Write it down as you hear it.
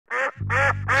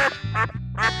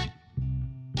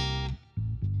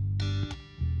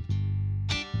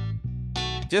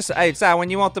Just, hey, Si, when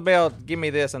you want the bell, give me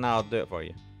this and I'll do it for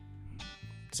you.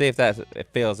 See if it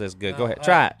feels as good. Go ahead.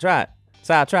 Try it.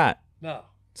 Si, try it. No.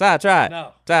 Si, try it.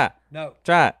 No. Si. No.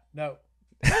 Try it. No.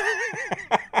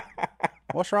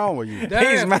 What's wrong with you?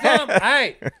 He's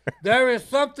mad. There is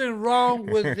something wrong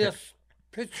with this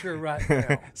picture right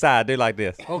now. Si, do like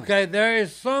this. Okay, there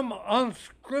is some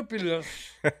unscrupulous.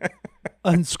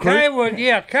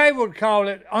 Unscrupulous. Kay would call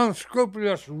it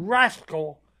unscrupulous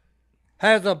rascal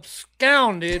has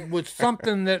absconded with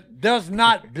something that does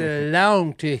not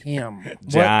belong to him.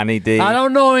 Johnny D. I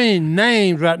don't know any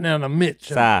names right now in the midst,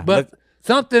 but look.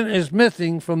 something is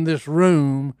missing from this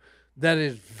room that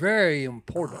is very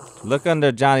important. Look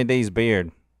under Johnny D's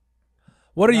beard.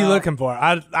 What are you looking for?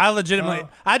 I legitimately,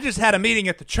 I just had a meeting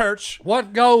at the church.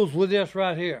 What goes with this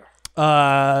right here?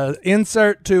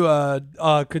 Insert to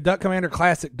Duck Commander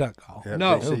Classic Duck Call. Yeah,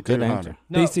 No. DC Good 200. answer.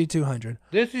 No. DC 200.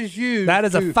 This is used. That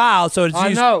is to, a file, so it's I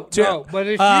used know, to no, but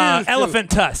it's used elephant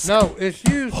to, tusk. No, it's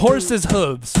used Horse's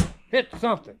hooves. to hit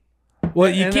something. Well,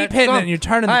 you And keep that hitting it and you're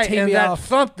turning the and TV that off.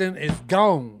 something is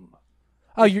gone.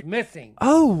 Oh, It's you're missing.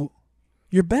 oh,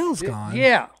 your bell's gone.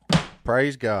 Yeah.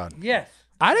 Praise God. Yes.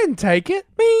 I didn't take it.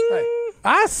 Bing. Hey.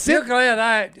 I You're sit.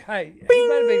 glad you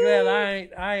better be glad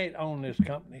I ain't on this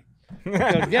company.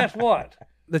 Because guess what?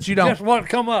 That you don't. Guess what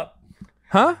come up?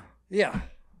 Huh? Yeah.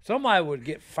 Somebody would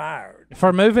get fired.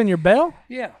 For moving your bell?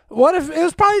 Yeah. What if it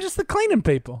was probably just the cleaning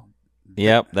people?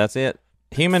 Yep, that's it.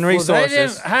 Human Well,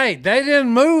 resources. they didn't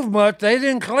move much. They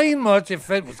didn't clean much if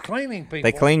it was cleaning people.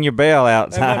 They clean your bell They would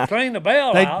outside. clean the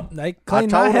bell out. They cleaned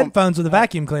told my 'em- headphones with a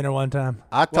vacuum cleaner one time.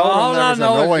 I told All him there I was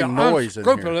know annoying is noise in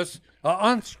here.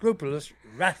 unscrupulous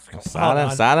rascal.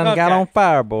 Silent Okay. got on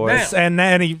fire, boys. Now- And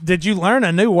then did you learn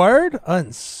a new word?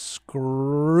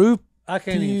 Unscrup. I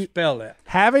can't even spell that.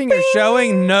 Having or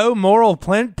showing no moral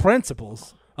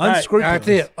principles. Unscrupulous. That's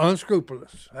it.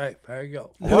 Unscrupulous. Hey, there you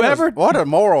go. Whoever What do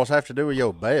morals have to do with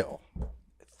your bell?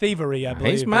 thievery, I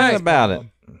believe. He's mad about it.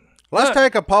 Let's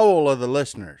take a poll of the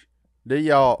listeners. Do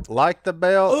y'all like the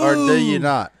bell or do you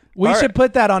not? We should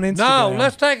put that on Instagram. No,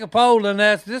 let's take a poll and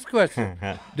ask this question.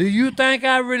 Do you think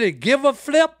I really give a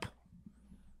flip?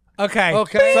 Okay.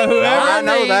 Okay. So whoever I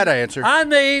know that answer. I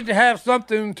need to have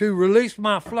something to release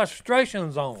my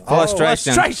frustrations on.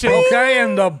 Frustration. Okay,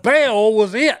 and the bell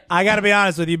was it. I got to be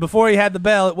honest with you. Before you had the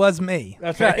bell, it was me.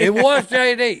 That's right. It was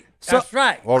JD. That's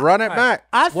right. Well, run it back.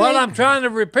 I think, Well, I'm trying to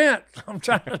repent. I'm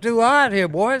trying to do all right here,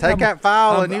 boys. Take that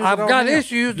file and use it I've on got here.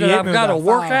 issues You that hit I've me got to with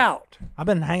that work file. out. I've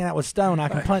been hanging out with Stone. I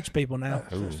can punch people now.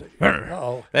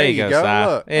 Uh-oh. There you you go, go, Si.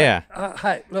 look. Yeah.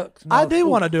 Hey, look. I do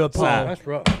want to do a poll. That's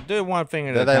rough. Do one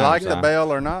finger Do at a they time, like Si. the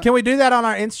bell or not? Can we do that on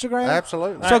our Instagram?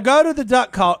 Absolutely. So go to the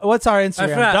duck call. What's our Instagram?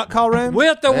 That's right. Duck call room.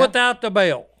 With or without the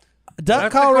bell?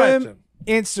 Duck That's call the room. question.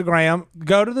 Instagram.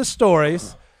 Go to the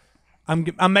stories.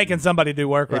 I'm making somebody do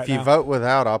work right If you now. vote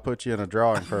without, I'll put you in a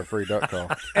drawing for a free duck call.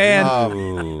 And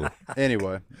Ooh.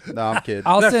 Anyway, no, I'm kidding.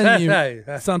 I'll send you Hey,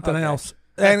 something okay. else.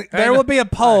 And there will be a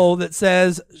poll that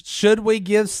says, should we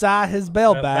give Si his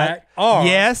bell back? or-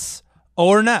 Yes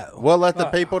or no? We'll let the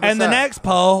people decide. And the next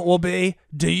poll will be,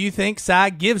 do you think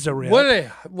Si gives a rip?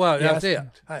 Well, that's Yes.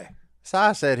 it. Hey.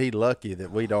 Si said he's lucky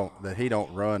that he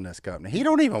don't run this company. He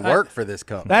don't even work for this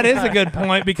company. That is a good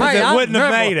point because Hey, it I've wouldn't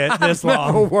have never- made it this I've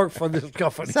never long. worked for this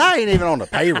company. Si ain't even on the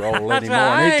payroll anymore. That's right. And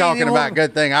I he's ain't talking even about on-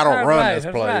 good thing I don't That's run right, this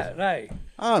that's place. right. Hey.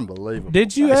 Unbelievable.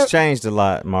 Did you It's ever? changed a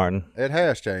lot, Martin. It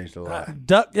has changed a lot.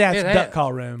 Duck, yeah, it's It duck has.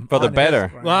 call room. For the on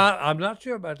better. Instagram. Well, I'm not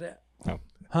sure about that.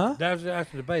 Huh? That's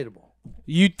debatable.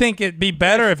 You think it'd be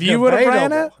better if you would have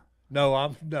ran it? Debatable.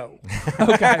 No.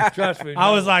 Okay, trust me. I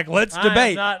no. was like, let's I am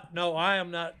debate. I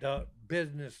am not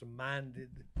business minded.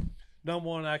 Number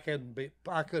one, I couldn't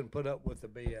put up with the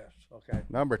BS. Okay.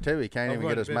 Number two, he can't even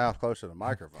get his mouth close to the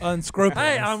microphone. Unscrupulous.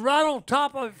 Hey, I'm right on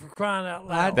top of it for crying out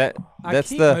loud. That's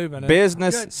keep the moving it.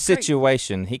 business Good.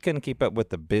 situation. He couldn't keep up with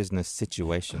the business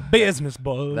situation. business,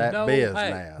 boy. That No,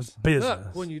 business. business.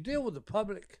 Look, when you deal with the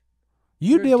public,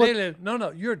 you you're deal with. dealing.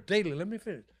 No, you're dealing. Let me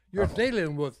finish. You're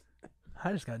dealing with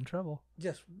I just got in trouble.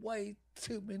 just way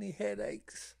too many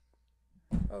headaches.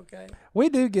 Okay. We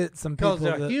do get some people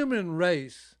Because the that, human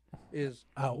race is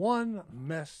Oh. one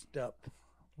messed up.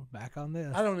 back on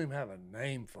this. I don't even have a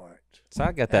name for it. So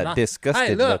I got And that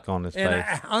disgusted look on his and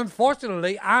face.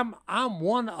 unfortunately, I'm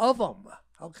one of them.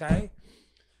 Okay,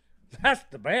 that's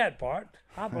the bad part.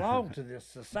 I belong to this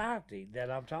society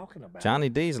that I'm talking about. Johnny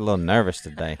D's a little nervous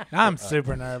today. I'm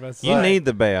super nervous. You need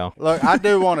the bell. Look, I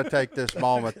do want to take this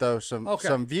moment, though. Okay.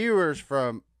 Some viewers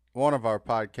from one of our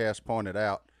podcasts pointed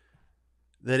out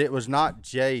that it was not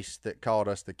Jace that called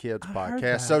us the Kids I heard Podcast.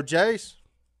 that. So, Jace,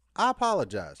 I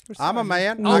apologize. I'm a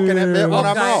man. I can admit when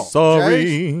I'm Okay. wrong. Sorry.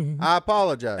 Jace, I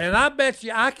apologize. And I bet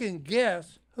you I can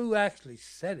guess who actually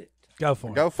said it. Go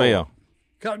for it. Go for Phil.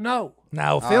 No.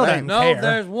 No, Phil hey, doesn't No, care.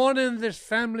 there's one in this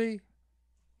family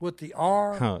with the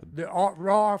R, Huh. the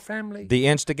R family. The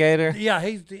instigator. Yeah,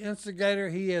 he's the instigator.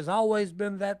 He has always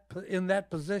been in that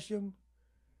position.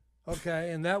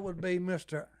 Okay, and that would be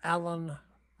Mr. Alan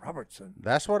Robertson. it.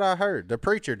 That's what I heard. The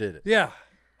preacher did it. Yeah,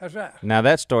 that's right. Now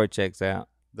that story checks out.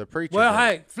 The preacher. Well, did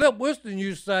it. hey, Philip Winston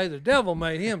used to say the devil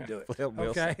made him do it. Flip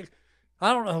Wilson. Okay,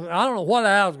 I don't know what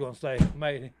I was going to say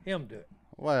made him do it,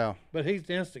 Well, but he's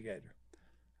the instigator.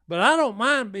 But I don't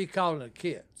mind be calling the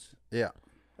kids. yeah.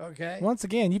 Okay, Once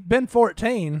again, you've been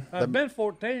 14. I've been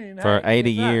 14 For hey,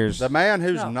 80 that's right. years. The man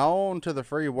who's No. known to the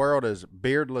free world as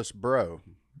Beardless Bro.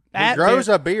 He That grows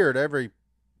beard- a beard every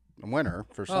winter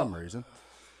for some reason.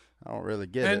 I don't really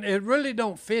get And it. it really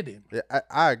don't fit him. Yeah,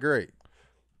 I agree.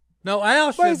 No,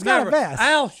 Al Well, he's should got a never. vest.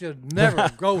 Al should never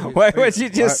go. his Wait, feet. what'd you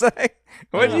just say?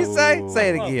 What'd you say? Say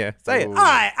it again. Say it. All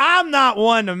right, I'm not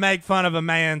one to make fun of a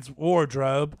man's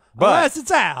wardrobe, unless it's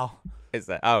Al, It's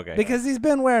that. Okay. because he's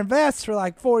been wearing vests for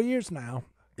like 4 years now.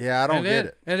 Yeah, I don't And get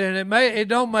then, it. and then it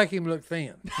don't make him look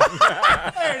thin. There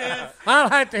it is. I'll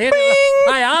have to hit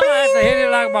it. Hey, I'll have to hit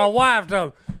it like my wife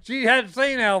does. She hadn't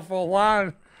seen Al for a while.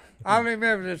 And I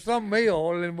remember there's some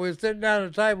meal, and we were sitting down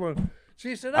at the table, and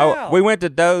she said, Al. Oh, we went to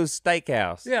Doe's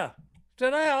Steakhouse. Yeah.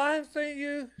 Said, Al, I haven't seen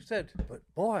you. Said, but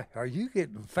boy, are you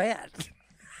getting fat?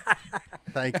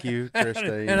 Thank you,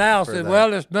 Christine. And Al for said, that.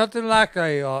 well, it's nothing like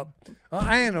a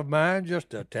aunt of mine, just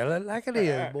to tell it like it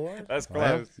is, boy. That's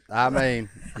Well, close. I mean,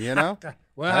 you know,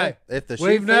 Well, hey, hey, if the shoe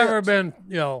we've never fits. been,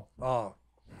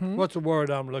 what's the word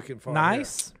I'm looking for? here?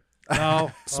 Nice.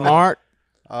 No. Smart,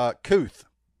 couth,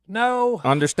 No.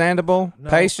 understandable,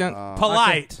 patient.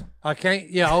 Polite. I can't.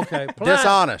 Yeah, okay. Polite,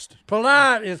 dishonest.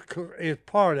 polite is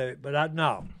part of it, but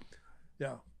no.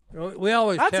 Yeah. We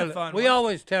always That's tell a it. fun We one.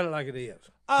 always tell it like it is.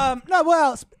 No,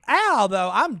 well, Al though,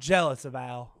 I'm jealous of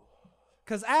Al,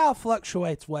 because Al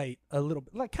fluctuates weight a little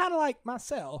bit, like kind of like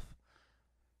myself.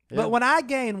 Yeah. But when I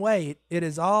gain weight, it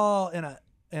is all in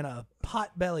a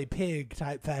pot-belly pig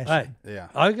type fashion. Hey, Yeah.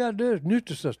 all you gotta do is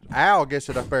Nutrisystem. Al gets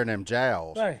it up there in them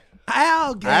jowls. Hey,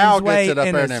 Al gains Al gets weight it up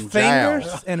in there his in them fingers,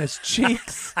 jowls. in his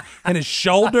cheeks, in his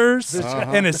shoulders,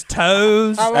 in his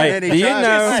toes. Hey, And he do you tries-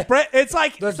 know? Spread- It's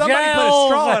like the somebody put a jowls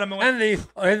straw in him and went,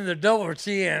 and the double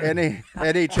chin.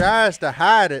 And he tries to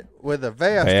hide it with a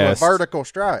vest with Vest. vertical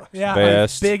stripes. yeah,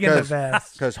 Vest. big in the 'Cause-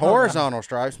 vest. Because horizontal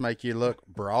stripes make you look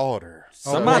broader.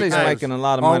 Somebody's Hey, making a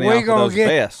lot of Are money we off of gonna those get?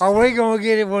 vests. Are we gonna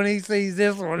get it when he sees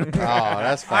this one? Oh,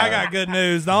 that's fine. I got good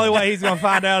news. The only way he's going to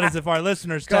find out is if our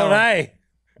listeners tell Go, him. hey.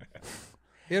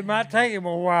 It might take him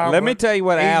a while. Let me but tell you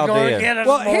what he's Al gonna did. Get us,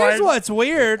 Well, here's boys. what's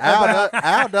weird.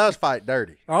 Al does fight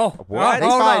dirty. Oh, What? He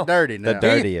hold fight on. dirty The now.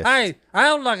 dirtiest. Hey,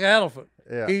 Al's like an elephant.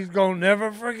 Yeah. He's gonna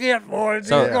never forget, boys.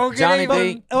 So, He's gonna get Johnny even.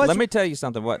 B, Oh, it's- let me tell you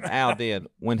something. What Al did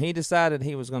when he decided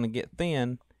he was going to get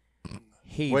thin,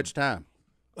 he. Which time?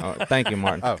 Oh, thank you,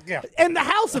 Martin. Oh, And the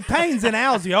House of Pain's in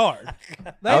Al's yard.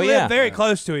 They Oh, live yeah. very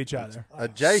close to each other.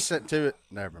 adjacent to it.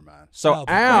 Never mind. So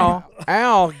Oh,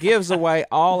 Al gives away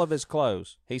all of his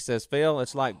clothes. He says, "Phil,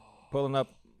 it's like pulling up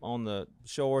on the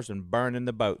shores and burning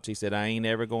the boats." He said, "I ain't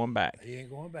ever going back." He ain't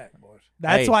going back, boys.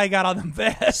 That's Hey. why he got all them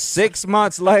vests. 6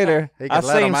 months later, He I could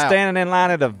let see him him out. standing in line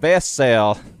at a vest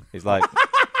sale. He's like,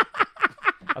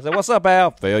 I said, "What's up,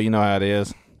 Al?" "Phil, you know how it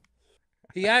is."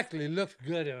 He actually looks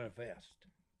good in a vest.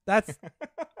 That's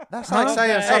That's like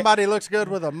saying Okay. somebody looks good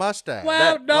with a mustache.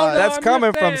 Well, That- no, that's I'm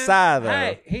coming just from saying, Si, though.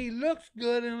 Hey, he looks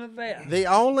good in a vest. The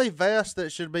only vests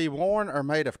that should be worn are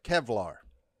made of Kevlar.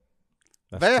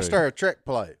 That's Vests true. are a trick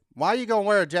play. Why you gonna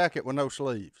wear a jacket with no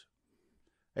sleeves?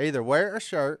 Either wear a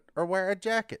shirt or wear a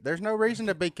jacket. There's no reason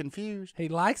to be confused. he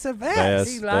likes a vest.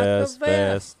 Vest, He likes a vest, vest.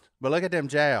 vest. But look at them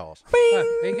jowls.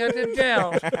 He got the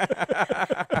gels.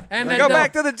 And Go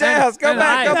back to the jowls. Go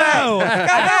back. Go back. No. Go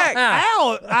back.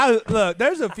 Al, look,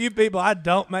 there's a few people I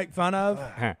don't make fun of,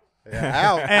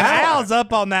 Al, and Al's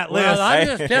up on that list. Well, I'm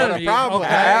Hey, just telling the you. problem with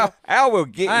Okay. Al will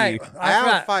get Hey, you. that's Al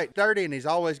right. fight dirty, and he's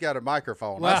always got a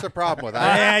microphone. Well- That's the problem with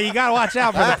Al. yeah, you got to watch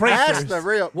out for the That's preachers. the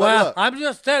real. But Well, look, I'm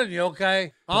just telling you,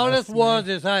 okay? All this was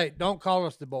is, hey, don't call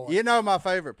us the boys. you know my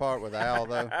favorite part with Al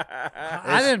though.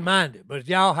 I didn't mind it, but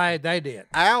y'all, hey, they did.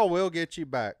 Al will get you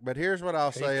back, but here's what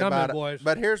I'll say coming, about it. boys.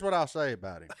 But here's what I'll say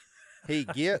about him: he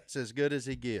gets as good as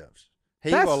he gives. He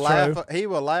That's will true. laugh. He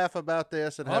will laugh about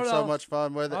this and have Hold so on. much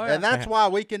fun with it, Oh, yeah. and that's why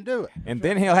we can do it. And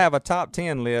then he'll have a top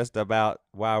 10 list about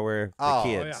why we're the Oh,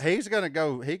 kids. he's gonna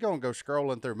go. He gonna go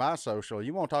scrolling through my social.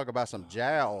 You want to talk about some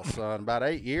jowls, son? About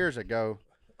 8 years ago,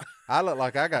 I look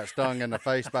like I got stung in the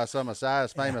face by some of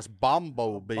Si's famous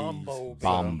bumblebees.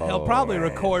 Bumbo. He'll probably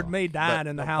record me dying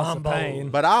in the house of pain.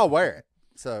 But I'll wear it.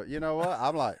 So, you know what?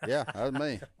 I'm like, yeah, that's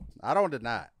me. I don't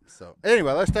deny it. So,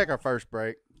 anyway, let's take our first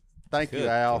break. Thank you,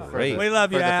 Al, for the, We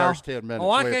love you, for the Al. first 10 minutes. Oh,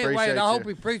 I We can't appreciate wait. I hope you.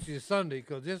 he preaches Sunday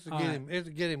because this will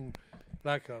get him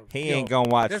like a. He ain't gonna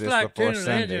watch it's this like before tuning an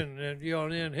Sunday. engine and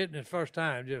and then hitting it first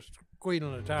time, just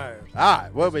squealing the tires. All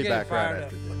right, we'll be Get back it right fired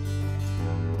after up.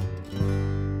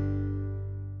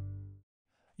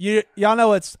 this. Y'all know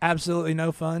what's absolutely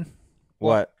no fun?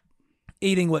 What?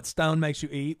 Eating what Stone makes you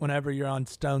eat whenever you're on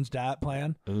Stone's diet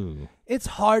plan. Ooh. It's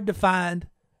hard to find.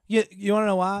 You want to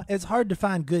know why? It's hard to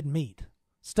find good meat.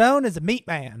 Stone is a meat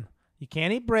man. You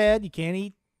can't eat bread. You can't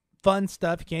eat fun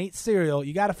stuff. You can't eat cereal.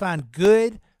 You got to find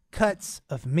good cuts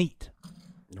of meat.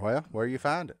 Well, where you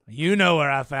find it? You know where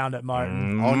I found it,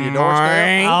 Martin. On your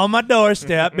doorstep? On my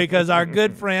doorstep, because our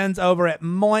good friends over at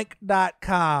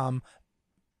moink.com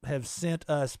have sent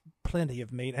us plenty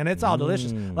of meat, and it's all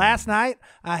delicious. Last night,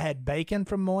 I had bacon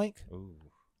from Moink,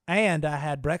 and I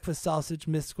had breakfast sausage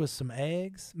mixed with some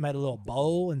eggs, made a little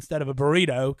bowl instead of a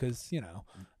burrito, because,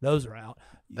 those are out.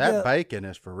 That bacon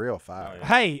is for real fire.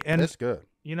 Hey, and It's good.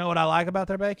 you know what I like about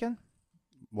their bacon?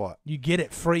 What? You get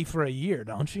it free for a year,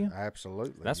 don't you?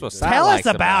 Absolutely. That's you what do. Si Tell us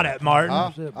likes about it,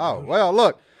 Martin. Oh, well,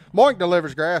 look. Moink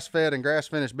delivers grass-fed and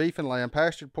grass-finished beef and lamb,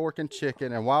 pastured pork and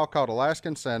chicken, and wild-caught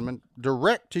Alaskan salmon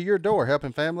direct to your door,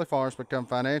 helping family farms become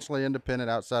financially independent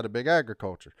outside of big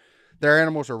agriculture. Their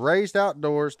animals are raised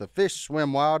outdoors, the fish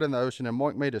swim wild in the ocean, and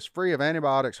Moink meat is free of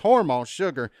antibiotics, hormones,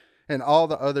 sugar, and all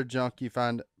the other junk you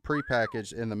find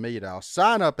prepackaged in the meat aisle.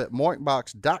 Sign up at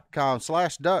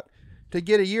moinkbox.com/duck to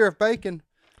get a year of bacon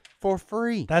for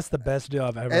free. That's the best deal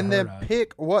I've ever And heard then of.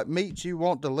 pick what meats you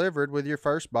want delivered with your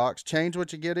first box. Change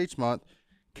what you get each month.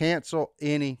 Cancel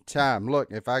any time. Look,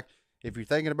 if you're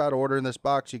thinking about ordering this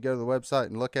box, you go to the website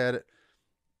and look at it.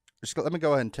 Just let me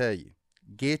go ahead and tell you.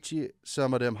 Get you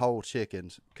some of them whole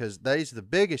chickens, because they's the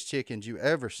biggest chickens you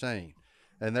ever seen,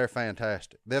 and they're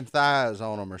fantastic. Them thighs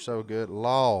on them are so good.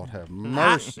 Lord have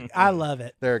mercy. I love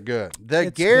it. They're good. They're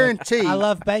It's good. guaranteed. I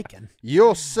love bacon.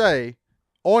 You'll say,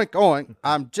 oink, oink,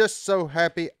 I'm just so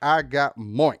happy I got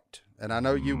moinked. And I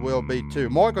know you will be too.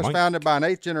 Moink was founded by an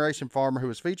 8th-generation farmer who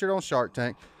was featured on Shark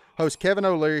Tank. Host Kevin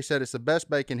O'Leary said it's the best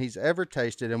bacon he's ever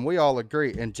tasted, and we all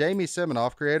agree. And Jamie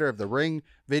Siminoff, creator of the Ring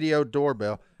video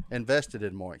doorbell, invested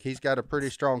in Moink. He's got a pretty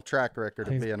strong track record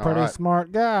of being all right.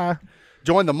 Smart guy.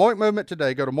 Join the Moink movement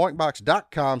today. Go to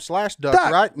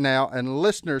moinkbox.com/duck right now, and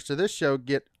listeners to this show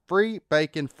get free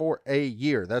bacon for a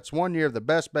year. That's 1 year of the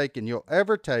best bacon you'll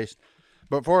ever taste.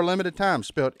 But for a limited time,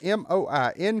 spelled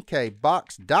MOINK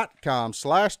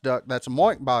box.com/duck. That's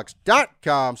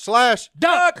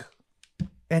moinkbox.com/duck.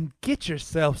 And get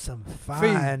yourself some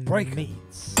fine bacon.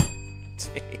 meats.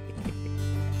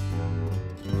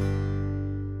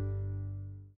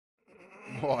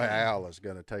 Boy, Al is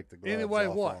going to take the gloves Anyway,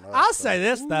 off what? on us. I'll say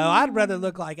this, though. I'd rather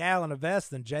look like Al in a vest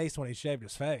than Jace when he shaved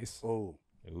his face. Ooh,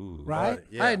 Right?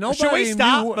 yeah. Hey, nobody Should we even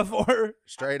stop knew before?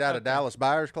 Straight out of Dallas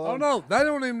Buyers Club. Oh no, they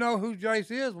don't even know who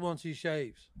Jace is once he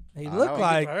shaves. He I looked know.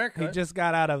 like He gets a he haircut. just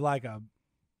got out of like a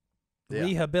Yeah.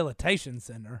 rehabilitation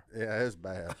center. Yeah, it's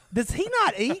bad. Does he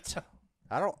not eat?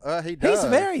 I don't. He does. He's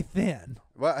very thin.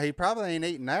 Well, he probably ain't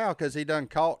eating now because he done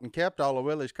caught and kept all of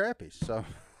Willie's crappies. So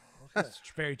That's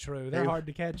very true. They're hard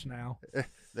to catch now.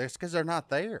 that's because they're not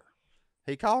there.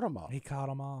 He caught them all. He caught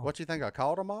them all. What you think? I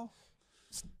caught them all?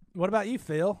 What about you,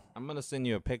 Phil? I'm gonna send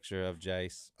you a picture of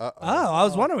Jace. Uh Oh, I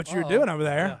was wondering what you were doing over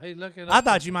there. Yeah, he looking I up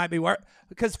thought you might be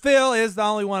because Phil is the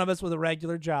only one of us with a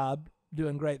regular job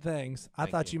doing great things. I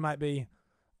thought you might be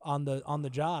on the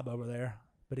job over there,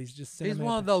 but he's just sending He's me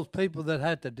one a of those people that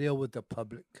had to deal with the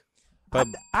public.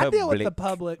 I deal with the Public.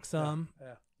 public some.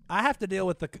 Yeah. I have to deal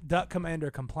with the Duck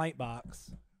Commander complaint box.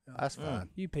 That's fine.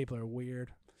 You people are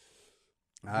weird.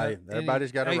 Hey,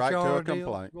 everybody's got a right to a HR deal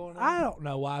complaint. going on? I don't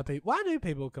know why do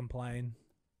people complain?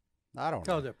 I don't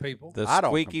know. Because they're people. The I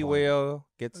don't squeaky complain. wheel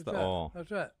gets That's the right. oil. That's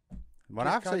right. When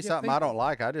I Because see you're something I people. don't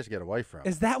like, I just get away from it.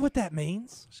 Is that what that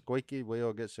means? Squeaky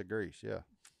wheel gets the grease. Yeah.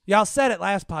 Y'all said it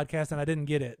last podcast and I didn't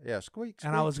get it. Yeah, squeak,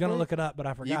 And I was going to squeak. look it up, but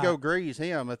I forgot. You go grease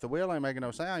him. If the wheel ain't making no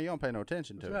sound, you don't pay no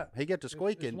attention to That's it. right. He get to It's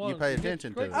squeaking, one you of pay them. You get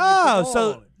attention to squeaking. it. Oh, Keep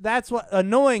so on. that's what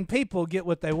annoying people get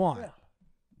what they want. Yeah.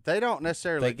 They don't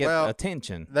necessarily. They get well,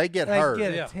 attention. they get They hurt.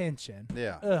 get Yeah. attention.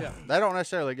 Yeah. Ugh. Yeah. They don't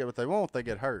necessarily get what they want. They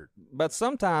get hurt. But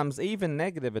sometimes even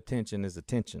negative attention is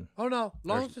attention. Oh no,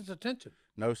 long as it's attention.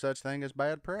 No such thing as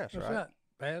bad press, That's right? right.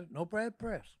 Bad, no bad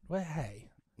press. Well, hey,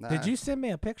 Nah. did you send me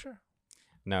a picture?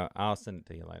 No, I'll send it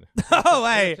to you later. Oh,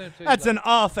 hey, sent to you that's later. an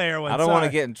off-air one. I don't want to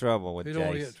Sorry. get in trouble with You don't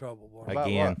want to Jace get in trouble, boy. About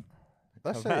again.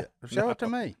 Let's see it. Show it to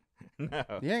me. No.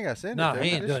 You ain't got to send No, it to he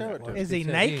me. ain't Just doing show it. it to me. Is he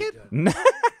said naked? ain't done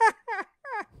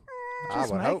I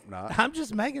Just would make- hope not. I'm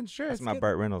just making sure. That's it's my good.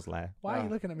 Burt Reynolds laugh. Why are you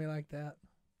looking at me like that?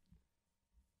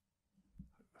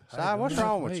 Si, what's Hey,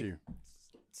 wrong with wait. you?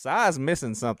 Si's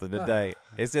missing something today.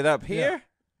 Is it up here?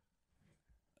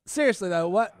 Seriously though,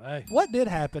 what Hey. what did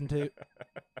happen to?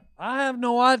 I have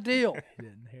no idea. He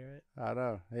didn't hear it. I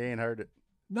know. He ain't heard it.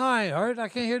 No, I ain't hurt. I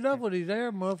can't hear nothing with these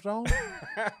air muffs on.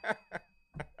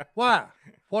 Why?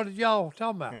 What did y'all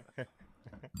talking about?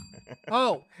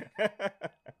 Oh.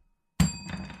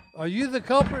 Are you the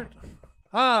culprit?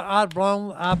 I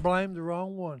blame the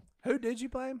wrong one. Who did you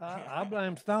blame? I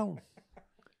blame Stone.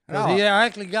 'Cause No. he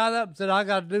actually got up and said, I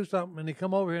got to do something, and he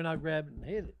come over here and I grabbed it and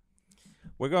hit it.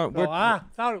 We're going. So I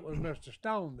thought it was Mr.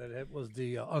 Stone that it was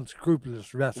the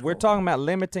unscrupulous rascal. We're talking about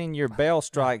limiting your bell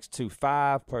strikes to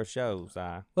 5 per show, Si.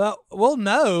 Well, we'll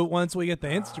know once we get the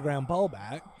Instagram poll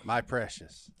back. My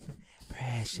precious.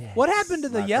 Precious. What happened to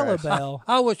the My yellow precious. bell?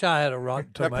 I wish I had a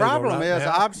rotten The tomato. problem right is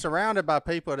now. I'm surrounded by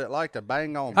people that like to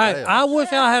bang on Hey, bells. I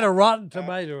wish I had a rotten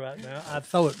tomato right now. I'd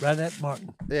throw it right at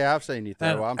Martin. Yeah, I've seen you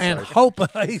throw. I'm and safe. hope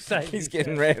he's safe. He's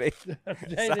getting ready.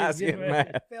 JD's Si's getting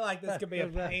mad. I feel like this could be a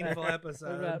painful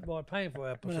episode. Right, boy, painful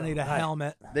I'm episode. gonna need a Hey,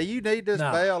 helmet. Do you need this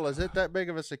No. bell? Is it that big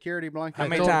of a security blanket? How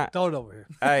many throw, times? throw it over here.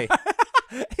 Hey,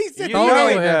 He said, You Throw it know over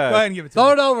he here. does. Go ahead and give it to Throw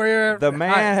me. it over here. the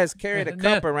man Hey, has carried a and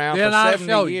cup then- around then for I'll show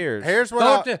 70 you. years. Here's Throw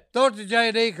what it to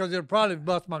JD because it'll probably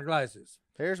bust my glasses.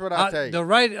 Here's what I tell you. The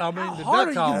radio, I mean, How the hard are duck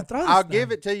you gonna call. throw this I'll thing?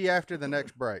 give it to you after the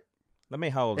next break. Let me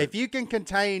hold it. If you can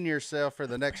contain yourself for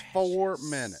the next 4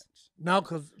 minutes. No,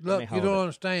 because look, me you hold don't it.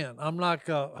 understand. I'm like,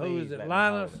 who Please is it? let me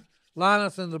Linus? hold it.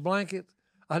 Linus in the blanket.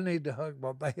 I need to hug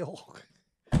my bell.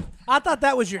 I thought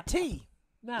that was your tea.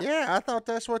 No. Yeah, I thought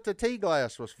that's what the tea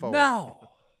glass was for. No.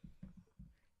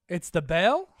 It's the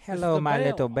bell. Hello, the my bell.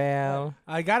 little bell.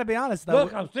 I got to be honest though.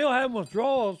 Look, I'm still having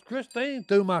withdrawals. Christine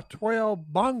threw my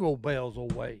 12 bongo bells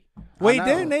away. We I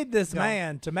do know. need this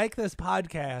man to make this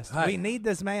podcast. Hey. We need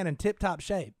this man in tip-top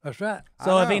shape. That's right.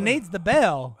 So I if he know. needs the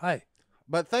bell, Hey,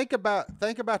 But think about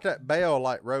that bell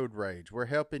like road rage. We're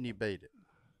helping you beat it.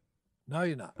 no,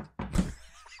 you're not.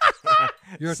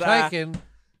 You're Si, taking.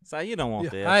 Si, you don't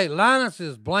want this. Hey,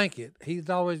 Linus's blanket. He's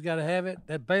always got to have it.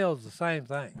 That bell's the same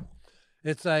thing.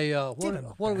 It's a Give him a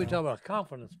what are we bell. talking about? A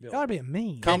confidence y'all building. are being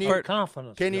mean. Can you-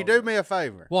 Confidence. Can you building. do me a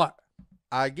favor? what?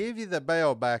 I give you the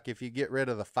bell back if you get rid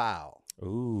of the file.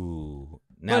 Ooh.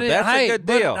 Now, But that's hey, a good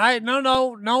but, deal. Hey,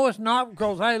 no, it's not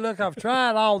because hey, look, I've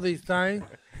tried all these things.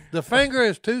 The finger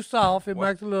is too soft; it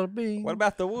makes a little bing. What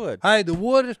about the wood? Hey, the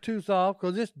wood is too soft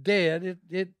because it's dead.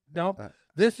 It don't.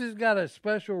 This has got a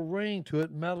special ring to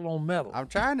it, metal on metal. I'm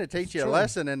trying to teach you a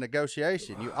lesson in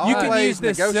negotiation. You You always can use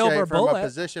this negotiate silver from bullet. a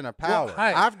position of power. Well,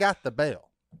 hey. I've got the bell.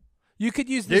 You could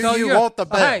use Do this. you you're- want the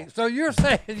bell? Hey, so you're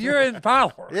saying you're in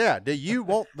power? Yeah. Do you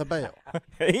want the bell?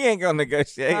 He ain't going to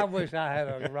negotiate. I wish I had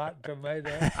a rotten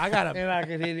tomato. I got a. And I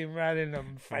could hit him right in the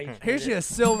face. Here's you a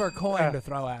silver coin to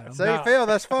throw at him. See, No. Phil,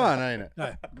 that's fun, ain't it?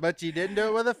 No. But you didn't do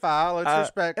it with a file. It's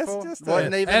respectful. it's just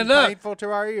Wasn't even And look, painful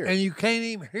to our ears. And you can't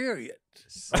even hear it.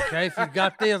 Okay, if you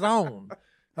got this on.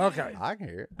 Okay. I can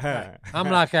hear it.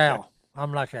 I'm like Al.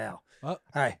 I'm like Al. Oh.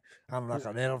 Hey, I'm like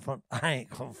an elephant. I ain't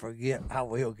gonna forget. I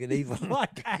will get even.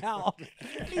 Like Al.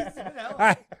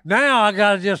 Hey, now I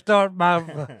gotta just start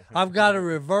my. I've got to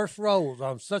reverse roles.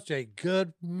 I'm such a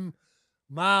good,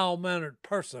 mild-mannered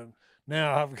person.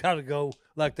 Now I've got to go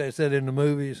like they said in the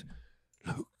movies.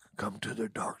 Luke, come to the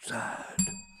dark side.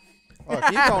 Well,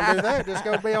 if you're going to do that, just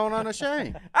go be on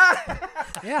Unashamed.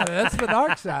 Yeah, that's the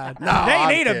dark side. No, they I'm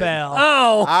need a kidding. bell.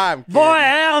 Oh, I'm boy, kidding.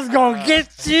 Al's gonna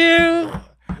get you.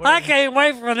 I can't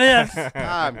wait for this.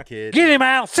 I'm kidding. Get him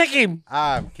out. Sick him.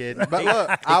 I'm kidding. But look,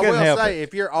 I couldn't will help say,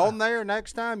 if you're on there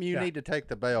next time, you need to take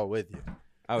the bell with you.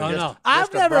 Oh, Oh, yes. no. I've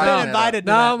just to never brighten been it invited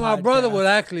to No, that my brother podcast. would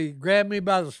actually grab me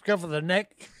by the scuff of the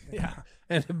neck. Yeah.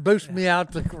 And boost me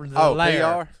out the Oh,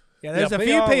 lair. PR? Yeah, there's Yeah, a PR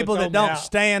few would people throw that me don't out.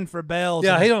 stand for bells.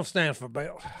 Yeah, and- he don't stand for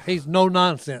bail. He's no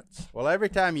nonsense. Well, every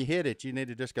time you hit it, you need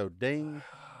to just go ding.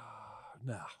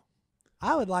 No.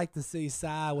 I would like to see Si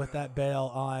with that bell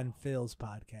on Phil's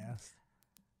podcast.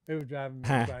 It was driving me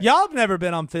crazy. Y'all have never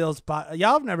been on Phil's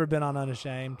y'all have never been on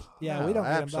Unashamed. Yeah, No, we don't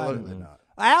get absolutely invited. not.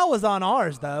 Al was on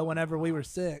ours though. Whenever we were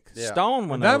sick, Yeah. Stone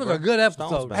went That over. was a good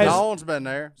Stone's episode. been Has- over. Stone's been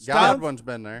there. Stone's- Godwin's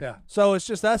been there. Yeah. so it's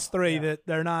just us three that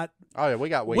they're not. Oh, yeah, we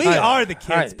got weed. We are the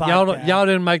kids. Hey, y'all, podcast. y'all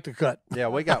didn't make the cut. Yeah,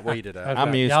 we got weeded out. That's I'm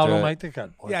right. used y'all to don't it. make the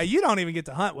cut. boys. Yeah, you don't even get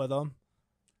to hunt with them.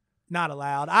 Not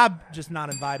allowed. I'm just not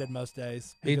invited most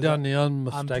days. He because done the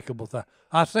unmistakable thing.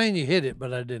 I seen you hit it,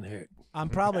 but I didn't hear it. I'm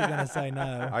probably gonna say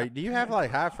no. Do you have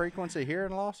like high frequency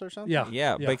hearing loss or something?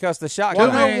 Yeah. Because the Well,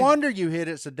 shotgun. no wonder you hit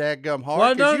it so dadgum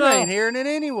hard because you ain't hearing it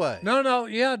anyway. No,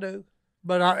 yeah, I do.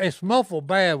 But it's muffled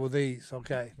bad with these,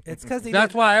 okay? It's because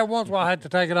That's why every once in a while I had to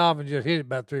take it off and just hit it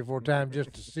about 3 or 4 times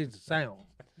just to see the sound.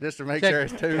 Just to make sure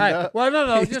it's tuned Hey, up. well,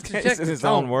 no, just to check It's the in his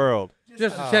tone. own world.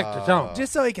 Just to check the tone.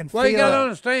 just so he can Well, feel you got to it.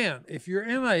 understand, if you're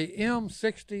in a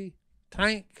M60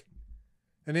 tank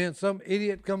and then some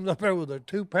idiot comes up there with a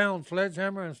 2-pound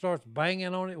sledgehammer and starts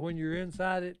banging on it when you're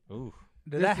inside it, Ooh.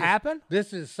 Did that happen?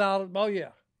 this is solid. Oh, yeah.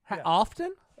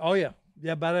 Often? Oh, yeah.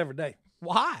 Yeah, about every day.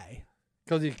 Why?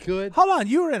 Because he could. Hold on,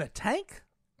 you were in a tank?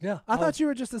 Yeah. I thought you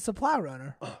were just a supply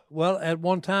runner. Well, at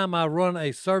one time I run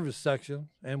a service section,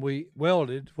 and we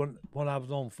welded when I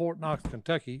was on Fort Knox,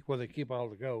 Kentucky, where they keep all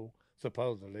the gold,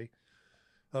 supposedly.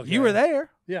 Okay. You were there.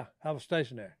 Yeah, I was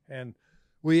stationed there, and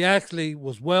we actually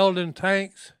was welding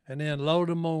tanks and then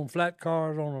loading them on flat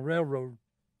cars on the railroad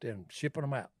and shipping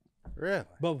them out. Really?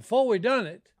 But before we done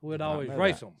it, we'd always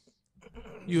race them.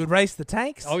 You would race the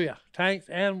tanks? Oh yeah, tanks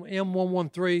and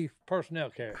M113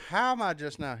 personnel carriers. How am I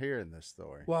just now hearing this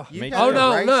story? Well, you Me got too. to Oh,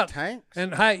 no, race look. tanks?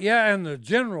 And hey, yeah, and the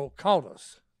general caught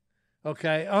us.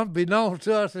 Okay, unbeknownst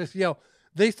to us,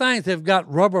 these things have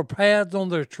got rubber pads on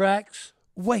their tracks.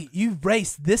 Wait, you've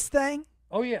raced this thing?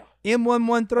 Oh yeah,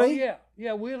 M113?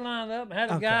 yeah. We lined up and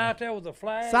had a guy out there with a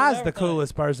flag. and Si's the everything.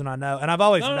 coolest person I know, and I've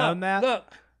always known that. Look,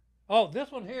 oh,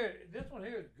 this one here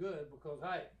is good because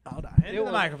hey, Hold on, into It the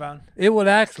was- microphone. it would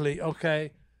actually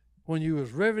when you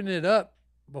was riveting it up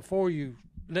before you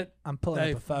lit. I'm pulling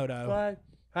Hey, up a photo. flag,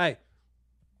 hey,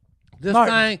 this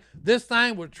Martin. this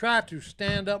thing would try to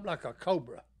stand up like a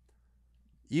cobra.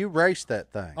 You raced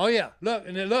that thing. Oh yeah, look,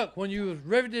 and then look, when you was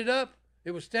riveted up,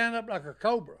 it would stand up like a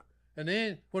cobra. And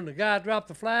then when the guy dropped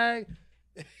the flag,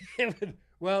 it would,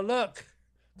 well, look,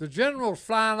 the general's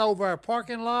flying over our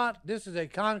parking lot. This is a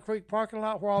concrete parking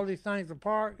lot where all these things are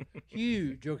parked.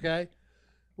 Huge, okay?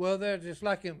 Well, they're just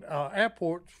like in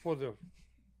airports where the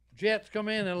jets come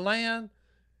in and land,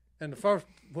 and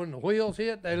when the wheels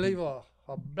hit, they leave a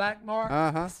black mark.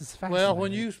 Uh-huh. This is fascinating. Well,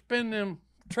 when you spin them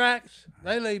tracks,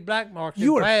 they leave black marks you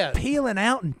in were pads. peeling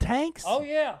out in tanks? Oh,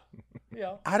 yeah.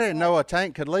 Yeah. I didn't know a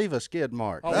tank could leave a skid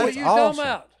mark. Oh, That's what you awesome. talking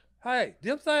about? Hey,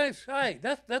 them things. Hey,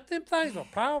 them things are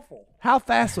powerful, How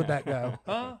fast would that go?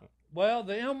 huh? Well,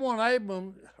 the M1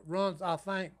 Abrams runs, I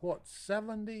think,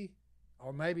 70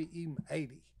 or maybe even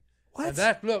 80. What?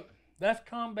 And that's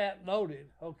combat loaded,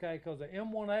 okay? Because the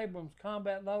M1 Abrams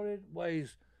combat loaded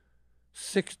weighs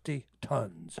 60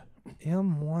 tons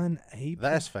M18.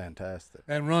 That's fantastic.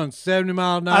 and runs 70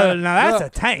 miles an hour. Oh, no, that's Look, a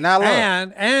tank. Now look,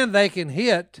 and they can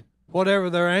hit whatever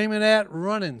they're aiming at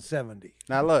running 70.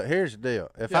 here's the deal.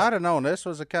 If I'd have known this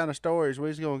was the kind of stories we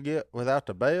was gonna get without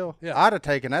the bell, Yeah. I'd have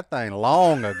taken that thing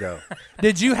long ago.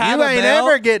 Did you have You a ain't bell?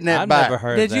 ever getting it I've back. never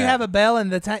heard Did that. you have a bell in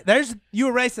the tank? You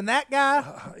were racing that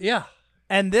guy Yeah.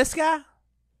 and this guy?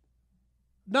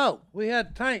 No, we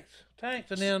had tanks, and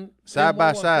then Side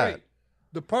by M113. side.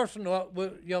 The person,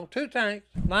 two tanks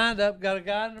lined up, got a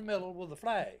guy in the middle with a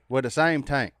flag. With the same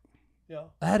tank.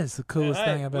 That is the coolest And,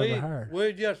 hey, thing I've ever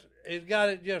heard. It's got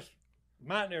it just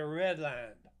mighty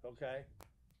redlined, okay?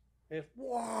 It's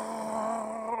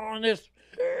and it's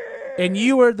And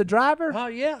you were the driver? oh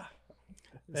yeah.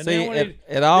 And See, then when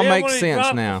it all then makes when he sense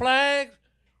dropped now. The flags.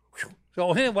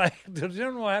 So anyway, the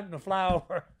general happened to fly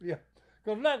over. Yeah.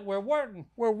 Because look,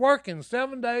 we're working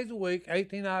 7 days a week,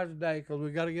 18 hours a day, because we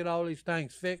got to get all these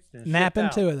things fixed and shipped Napping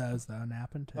out. 2 of those, though.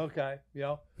 Napping 2. Okay,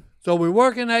 yeah. So we're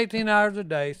working 18 hours a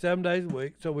day, 7 days a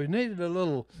week. So we needed a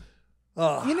little.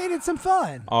 You needed some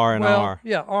fun. R&R.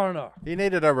 Yeah, R&R. He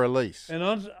needed a release. And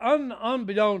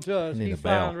unbeknownst to us, Need he's a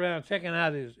bell. flying around checking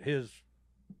out his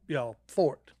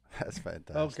fort. That's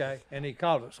fantastic. Okay, and he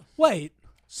called us. Wait.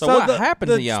 So what happened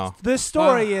to y'all? The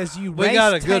story is you We raced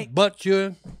got a tank, good butt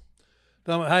chewing.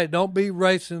 Hey, don't be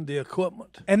racing the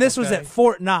equipment. and this was okay? at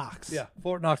Fort Knox. Yeah,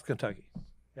 Fort Knox, Kentucky.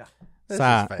 Yeah, This is Si,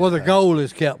 fantastic. where the gold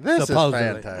is kept. This supposedly.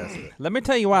 is fantastic. let me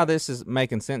tell you why this is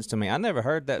making sense to me. I never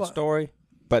heard that story,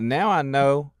 but now I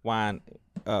know why.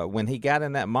 When he got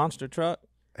in that monster truck,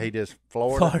 He just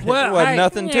floored Floored it. it. there wasn't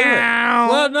nothing to it.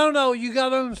 Well, no, you got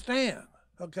to understand,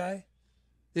 okay?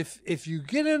 If you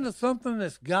get into something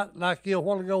that's got, like a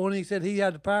while ago when he said he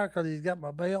had the power because he's got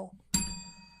my bell.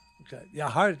 Okay, yeah,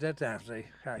 I heard it that time, see?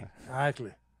 Hey, I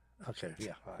actually, okay,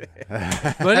 yeah. All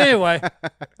right. But anyway,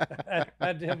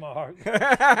 that did my heart.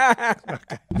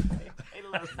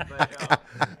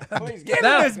 Give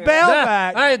him his bell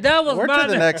back. Hey, that was We're to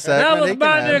mighty, the next that segment. was He can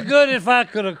mighty have it. good if I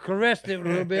could have caressed it a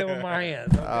little bit with my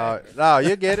hands. Okay? No,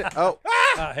 you get it. Oh,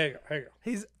 Here you go.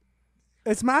 He's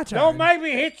It's my turn. Don't make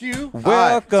me hit you.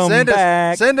 Welcome send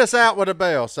back. Send us out with a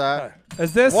bell, Si.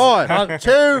 Is this 1,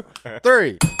 2,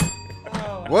 3.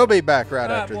 We'll be back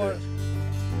right after boy. this.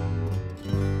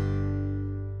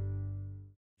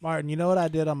 Martin? You know what I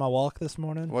did on my walk this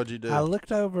morning? What'd you do? I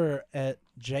looked over at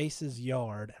Jace's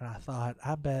yard and I thought,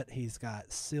 I bet he's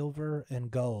got silver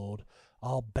and gold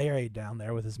all buried down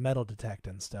there with his metal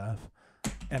detecting stuff.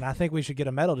 And I think we should get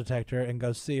a metal detector and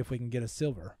go see if we can get a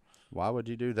silver. Why would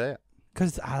you do that?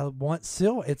 Because I want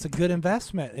silver. It's a good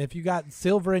investment. If you got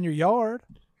silver in your yard.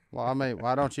 Well, I mean,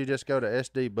 why don't you just go to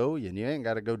SD Bullion? You ain't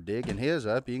got to go digging his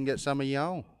up. You can get some of your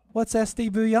own. What's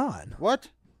SD Bullion? What?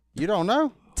 You don't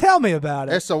know? Tell me about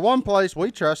it. It's the one place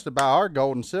we trust to buy our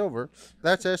gold and silver.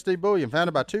 That's SD Bullion.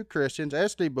 Founded by 2 Christians,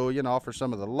 SD Bullion offers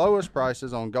some of the lowest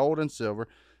prices on gold and silver.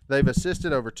 They've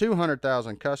assisted over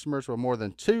 200,000 customers with more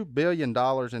than $2 billion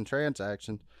in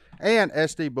transactions. And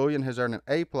SD Bullion has earned an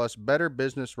A+ Better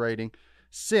Business rating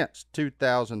since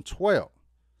 2012.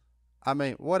 I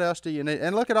mean, what else do you need?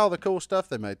 And look at all the cool stuff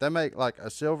they make. They make like a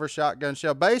silver shotgun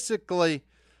shell. Basically,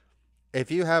 if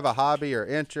you have a hobby or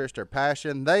interest or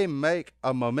passion, they make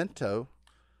a memento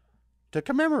to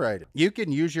commemorate it. You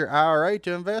can use your IRA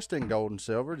to invest in gold and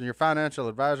silver. And your financial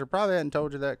advisor probably hadn't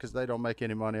told you that because they don't make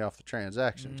any money off the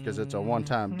transactions because it's a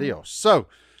one-time deal. So,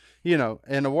 you know,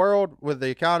 in a world with the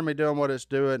economy doing what it's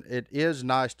doing, it is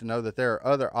nice to know that there are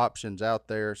other options out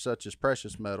there, such as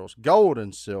precious metals, gold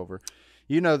and silver.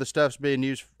 You know, the stuff's being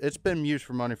used. It's been used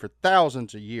for money for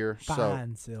thousands of years.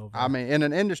 Fine silver. I mean, in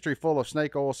an industry full of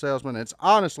snake oil salesmen, it's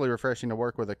honestly refreshing to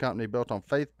work with a company built on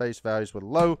faith-based values with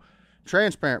low,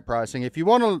 transparent pricing. If you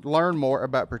want to learn more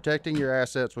about protecting your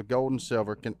assets with gold and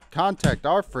silver, contact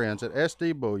our friends at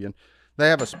SD Bullion. They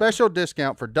have a special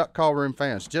discount for Duck Call Room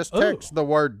fans. Just text the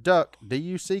word DUCK,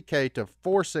 D-U-C-K, to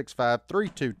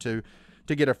 465-322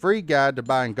 to get a free guide to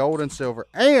buying gold and silver,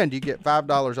 and you get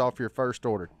 $5 off your first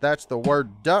order. That's the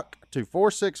word DUCK to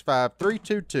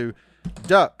 465-322,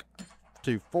 DUCK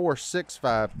to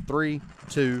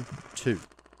 465-322.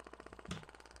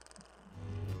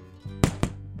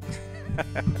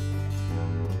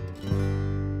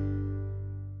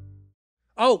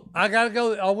 Oh, I got to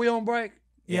go. Are we on break?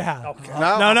 Yeah. Okay.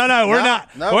 No, we're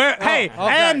not. No. We're, hey, okay.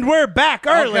 and we're back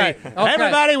early. Okay.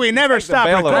 Everybody, we never stop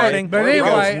bell away. recording. But It goes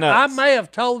anyway, I nuts. may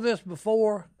have told this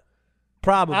before.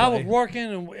 Probably. I was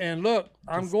working, and look,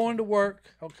 I'm going to work,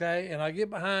 okay, and I get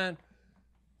behind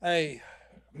a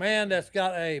man that's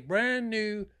got a brand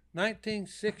new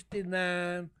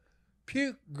 1969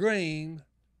 puke green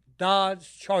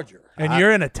Dodge Charger. And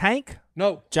you're in a tank?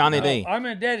 No. Johnny no, D. I'm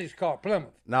in Daddy's car, Plymouth.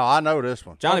 No, I know this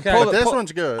one. Johnny, Okay. pull, But it, this pull,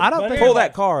 one's good. I don't But think. pull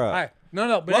that car up. Hey, no,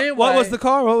 but What, anyway. what was the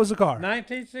car? What was the car?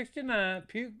 1969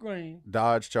 puke green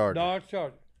Dodge Charger. Dodge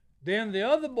Charger. Then the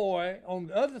other boy on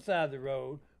the other side of the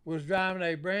road was driving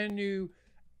a brand new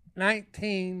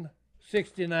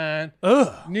 1969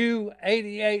 new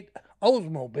 88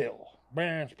 Oldsmobile,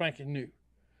 brand spanking new.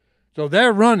 So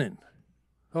they're running,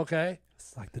 okay.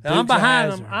 It's like the And I'm Dukes of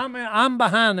behind them. Hazzard. I'm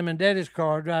behind them in Daddy's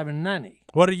car driving 90.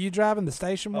 What are you driving? The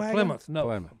station A wagon? Plymouth, no,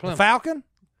 Plymouth. The Falcon?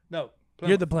 no, Plymouth.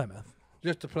 You're the Plymouth.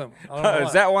 just a Plymouth. I don't know Is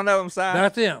why. that one of them, Si?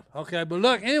 That's him. Okay, but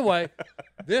look, anyway,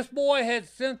 this boy had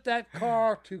sent that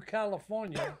car to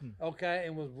California, okay,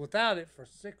 and was without it for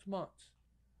 6 months.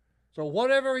 So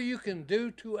whatever you can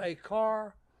do to a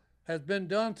car has been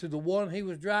done to the one he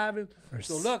was driving.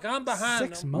 So look, I'm behind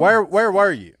 6 him. months. Where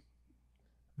were you?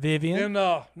 Vivian, In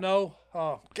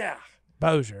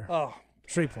Bossier,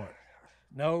 Shreveport,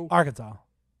 no, Arkansas,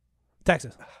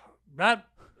 Texas. right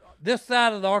this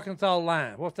side of the Arkansas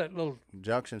line. What's that little?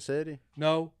 Junction City?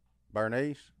 No,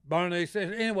 Bernice? Bernice.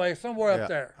 Anyway, somewhere Yeah, up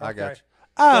there. I got okay?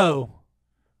 you. Oh,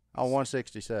 On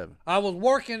 167. I was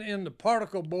working in the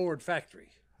particle board factory.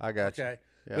 I got you. Okay.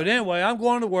 Yeah. But anyway, I'm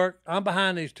going to work. I'm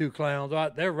behind these two clowns. All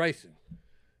right, they're racing.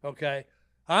 Okay.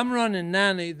 I'm running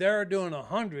 90. They're doing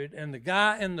 100. And the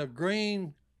guy in the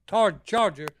green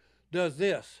Charger does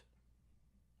this.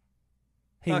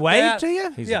 he Like waved that. to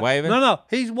you? He's waving. No.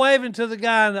 He's waving to the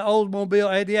guy in the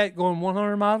Oldsmobile 88 going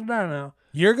 100 miles an hour now.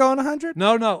 You're going 100?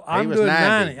 No. I'm was doing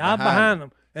 90 90. I'm behind behind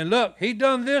him. And look, he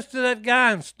done this to that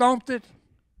guy and stomped it.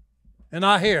 And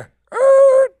I hear,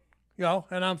 "Er," you know,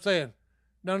 and I'm saying,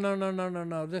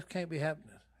 no. This can't be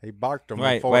happening. He barked on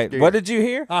Wait. fourth gear. What did you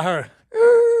hear? I heard,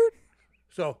 "Er."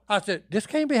 So I said, this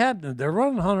can't be happening. They're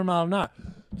running 100 miles an hour.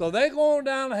 So they go on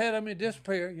down ahead of me,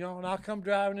 disappear, you know, and I come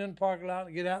driving in the parking lot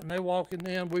and get out, and they walk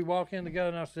in. We walk in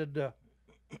together, and I said,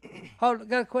 I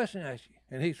got a question to ask you.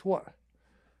 And he's, what?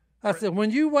 I said,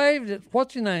 when you waved it,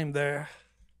 what's your name there,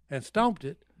 and stomped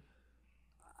it,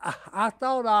 I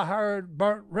thought I heard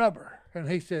burnt rubber. And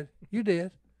he said, you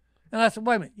did. And I said,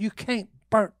 wait a minute, you can't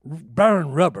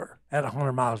burn rubber at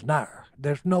 100 miles an hour.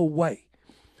 There's no way.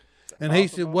 And he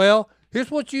said, well,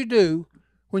 here's what you do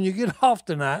when you get off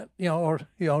tonight, or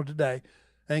today,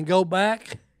 and go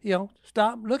back,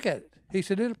 stop and look at it. He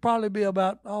said, it'll probably be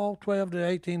about 12 to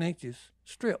 18 inches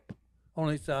strip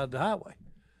on each side of the highway.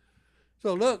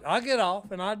 So look, I get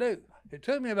off and I do. It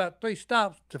took me about 3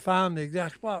 stops to find the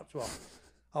exact spot. So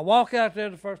I walk out there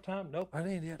the first time. Nope, that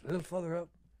ain't it. A little further up.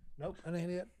 Nope, that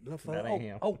ain't it. A little further. That ain't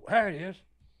him. Oh, there it is.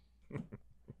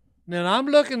 Then I'm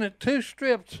looking at 2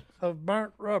 strips of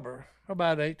burnt rubber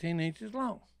about 18 inches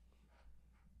long.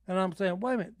 And I'm saying,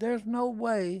 wait a minute, there's no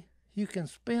way you can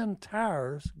spin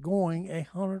tires going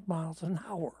 100 miles an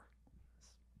hour.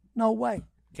 No way.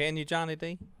 Can you, Johnny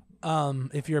D?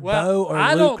 If you're Bo or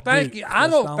I Luke don't think Duke, I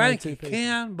that's don't the only think two you people.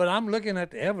 can, but I'm looking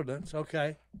at the evidence,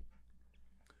 okay?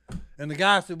 And the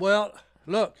guy said, well,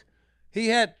 look, he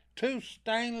had 2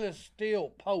 stainless steel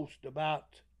posts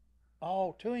about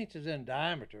 2 inches in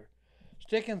diameter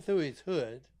sticking through his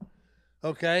hood,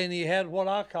 okay? And he had what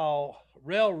I call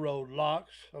railroad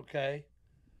locks, okay?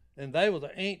 And they was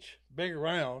 1 inch big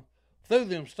around through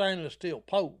them stainless steel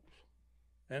posts.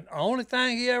 And the only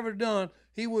thing he ever done,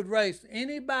 he would race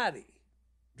anybody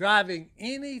driving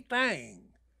anything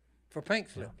for pink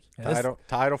slips.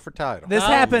 Title for title. This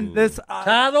happened.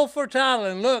 Title for title.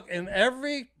 And look, and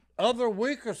every other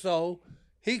week or so,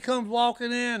 he comes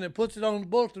walking in and puts it on the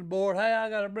bulletin board. Hey, I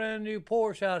got a brand new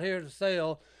Porsche out here to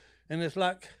sell, and it's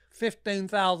like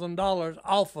 $15,000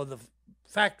 off of the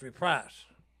factory price.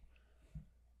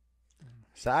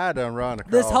 Si done run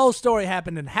across. This whole story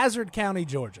happened in Hazard County,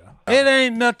 Georgia. It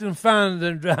ain't nothing finer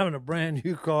than driving a brand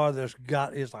new car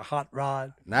it's a hot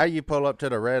rod. Now you pull up to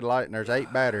the red light and there's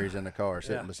 8 batteries in the car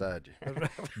sitting beside you.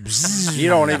 You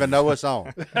don't even know what's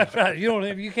on. That's right. You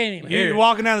can't even hear You're it.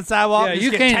 walking down the sidewalk, Yeah, and you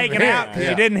just get can't taken hear out it. because Yeah.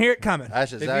 you didn't hear it coming.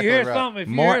 That's If you exactly hear right.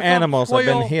 something, More animals have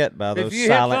been squeal, hit by those if you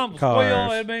silent hear something cars.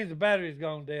 Squeal, it means the battery's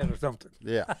gone dead or something.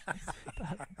 Yeah.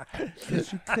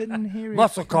 Because you couldn't hear it.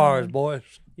 Muscle cars, boys.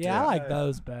 Yeah, I like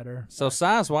those better. So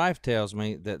Si's wife tells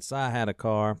me that Si had a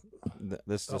car.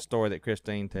 This is a story that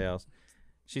Christine tells.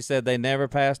 She said they never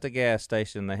passed a gas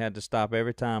station. They had to stop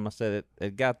every time. I said,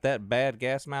 it got that bad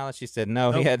gas mileage? She said,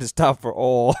 no, he had to stop for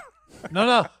oil.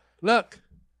 No. Look.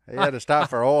 He had to stop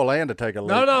for oil and to take a leak.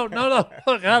 No.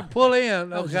 Look, I'd pull in,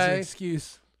 That was just an okay?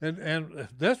 excuse. And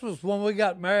this was when we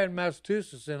got married in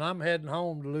Massachusetts, and I'm heading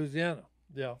home to Louisiana.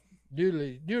 Yeah,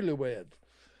 newlyweds.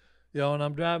 And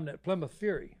I'm driving that Plymouth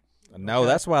Fury. No,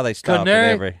 that's why they stopped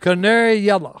at every. Canary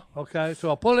yellow. Okay, so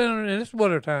I pull in, and it's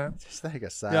wintertime. Just think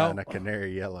of Si Yeah. in a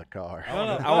canary yellow car.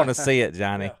 I want to see it,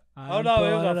 Johnny. Oh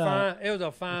no, it was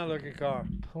a fine looking car.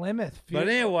 Plymouth. But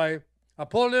anyway, I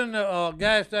pulled in the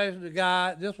gas station. The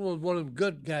guy, this was one of them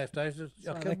good gas stations.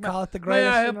 They call it the May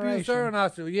greatest I help you, generation. sir? And I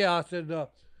said, yeah. I said,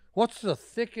 what's the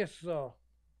thickest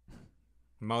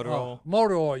Motor oil.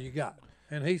 motor oil you got?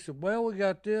 And he said, well, we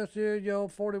got this here,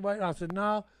 40 weight. I said,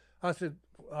 no. I said,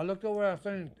 I looked over and I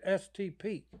seen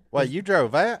STP. Well, you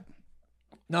drove that?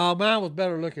 No, mine was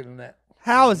better looking than that.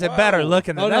 How is it better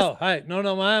looking than Oh, that? no.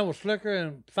 No, mine was slicker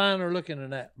and finer looking than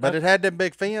that. But it had them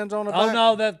big fins on the Oh back?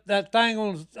 no, that thing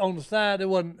on the side, that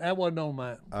wasn't on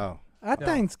mine. Oh. That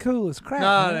thing's cool as crap.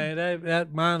 No, man. it ain't.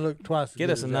 That mine looked twice as Get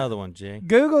good us as that. another one, G.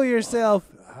 Google yourself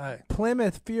Hey.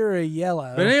 Plymouth Fury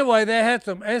yellow. But anyway, they had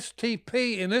some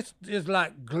STP, and this is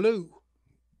like glue.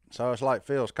 So it's like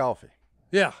Phil's coffee.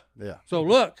 Yeah. Yeah. So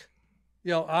look,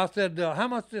 I said, how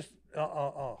much this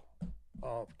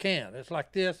can? It's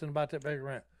like this and about that big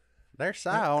around. There's Si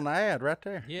on the ad right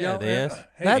there. Yeah, it is.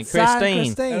 That's And Christine.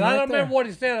 Christine And I right don't there. remember what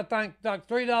he said. I think like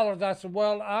 $3. I said,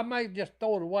 well, I may just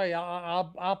throw it away.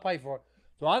 I'll pay for it.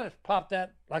 So I just popped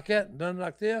that like that and done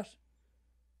like this.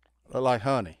 Look like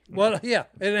honey. Well, yeah,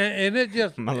 and it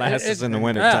just Molasses in the yeah,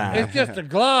 wintertime. it's just a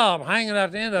glob hanging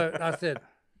out the end of it. I said,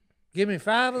 give me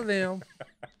 5 of them,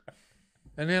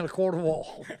 and then a quart of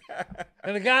oil.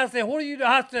 And the guy said, what are you doing?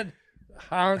 I said,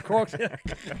 iron corks.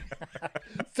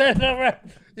 Set it over.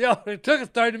 It took us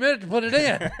 30 minutes to put it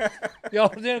in.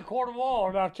 Then a quart of oil,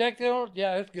 and I checked it on.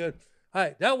 Yeah, it's good.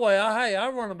 Hey, that way, I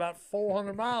run about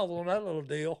 400 miles on that little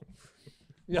deal.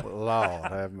 Lord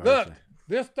have mercy. Look,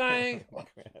 this thing.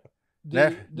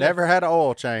 Never had an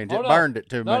oil change. It Hold burned on. it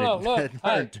too many. No, look, It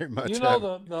burned too much. you know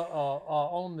the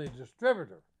on the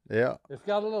distributor, Yeah. it's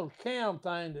got a little cam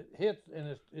thing that hits,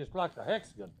 and it's like a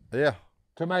hexagon Yeah.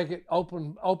 to make it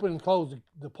open and close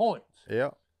the points.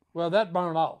 Yeah. Well, that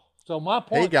burned off. So my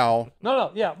point. He gone.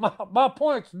 Yeah, my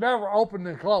points never opened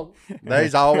and closed.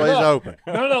 They's always Look. open.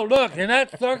 No, look, and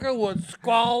that sucker would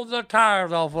squall the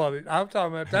tires off of it. I'm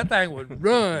talking about that thing would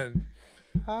run.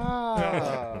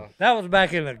 Ah. That was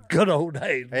back in the good old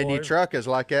days, And boy. your truck is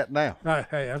like that now. Hey,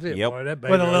 that's it, Yep. boy. That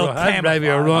baby With a little that baby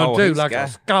will camouflage. run Oh, too, he's like got-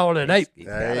 a scalded ape, He's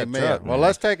got a Amen. truck, Well, man.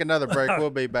 let's take another break. We'll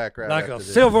be back right like after a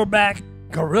this. silverback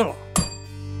gorilla.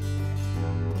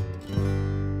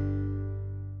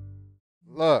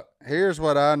 Look, here's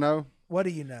what I know. What do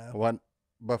you know? When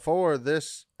before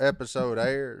this episode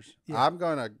airs, Yeah. I'm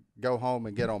gonna go home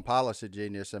and get on Policy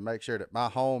Genius and make sure that my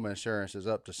home insurance is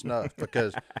up to snuff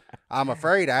because I'm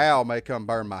afraid Al may come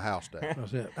burn my house down.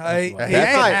 That's it. He ain't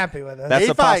That's like- happy with us. That's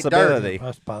He a fight dirty. possibility.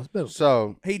 That's a possibility.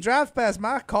 So He drives past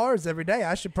my cars every day.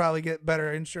 I should probably get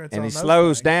better insurance. And on he those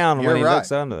slows things. down You're when he right.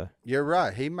 looks under. you're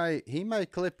right. He may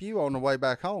clip you on the way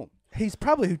back home. He's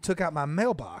probably who took out my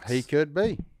mailbox. He could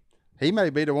be. He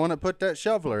may be the one that put that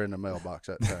shoveler in the mailbox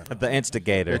that time. The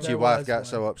instigator. that There your wife was got one.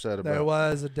 so upset There about.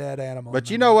 was a dead animal.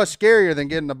 But you know what's scarier than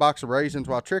getting a box of raisins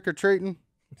while trick or treating?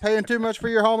 Paying too much for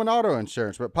your home and auto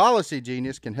insurance. But Policy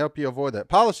Genius can help you avoid that.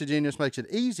 Policy Genius makes it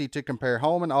easy to compare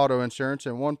home and auto insurance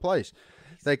in one place.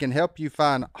 They can help you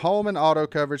find home and auto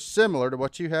coverage similar to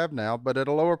what you have now, but at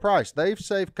a lower price. They've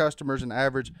saved customers an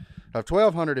average of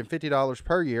 $1,250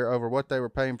 per year over what they were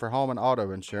paying for home and auto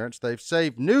insurance. They've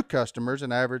saved new customers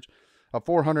an average of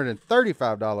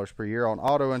 $435 per year on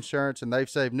auto insurance, and they've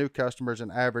saved new customers an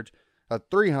average of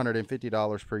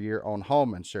 $350 per year on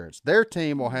home insurance. Their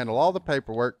team will handle all the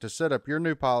paperwork to set up your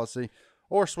new policy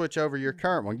or switch over your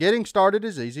current one. Getting started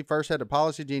is easy. First, head to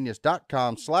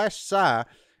policygenius.com/SI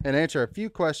and answer a few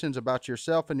questions about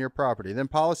yourself and your property. Then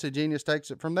Policy Genius takes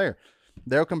it from there.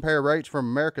 They'll compare rates from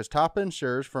America's top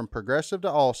insurers, from Progressive to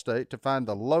Allstate, to find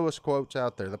the lowest quotes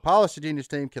out there. The Policy Genius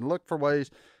team can look for ways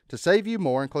to save you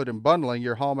more, including bundling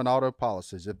your home and auto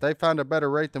policies. If they find a better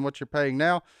rate than what you're paying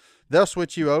now, they'll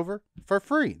switch you over for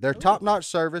free. Their top-notch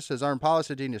service has earned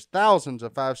Policy Genius thousands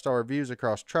of five-star reviews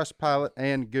across Trustpilot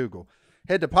and Google.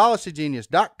 Head to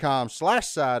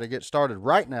policygenius.com/SI to get started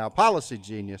right now. Policy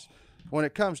Genius. When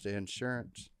it comes to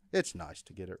insurance, it's nice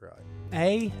to get it right.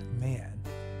 Amen.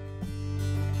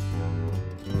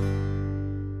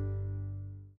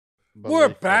 We're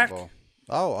Believe back. football.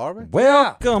 Oh, are we?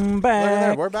 Welcome Look at that.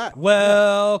 back. We're back.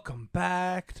 Welcome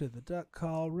back to the duck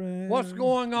call room. What's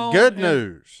going on? Good in-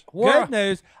 news. Where- Good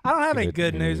news. I don't have any Good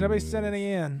good news. Nobody news. sent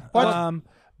any in. What?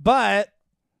 But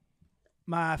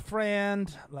my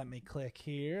friend, let me click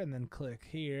here and then click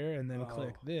here and then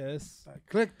click this.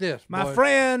 Click this. My boy.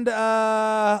 friend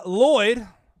Lloyd,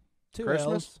 two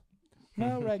Christmas? L's.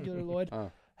 No, regular Lloyd.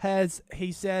 Oh.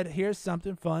 He said, here's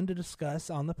something fun to discuss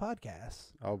on the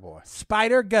podcast. Oh, boy.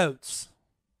 Spider goats.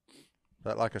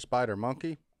 That like a spider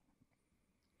monkey?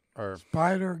 Or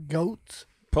Spider goats.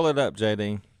 Pull it up,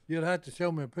 JD. You'd have to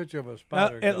show me a picture of a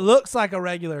spider It goat. looks like a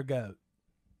regular goat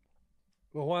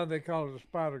Well, why do they call it a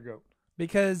spider goat?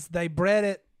 because they bred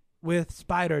it with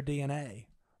spider DNA,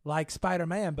 like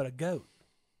Spider-Man, but a goat.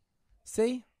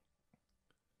 See?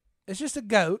 It's just a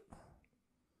goat,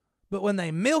 but when they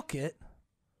milk it,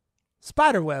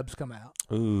 spider webs come out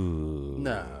Ooh.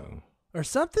 No. or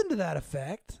something to that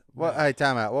effect. what? Hey,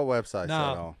 time out. What website's No.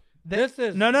 that on? This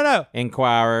is No.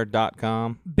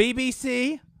 Inquirer.com.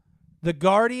 BBC, The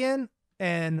Guardian,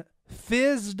 and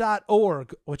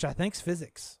phys.org, which I think's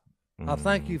physics. I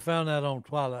think you found that on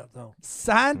Twilight Zone.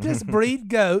 Scientists breed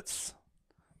goats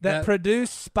that That- produce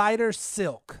spider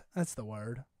silk. That's the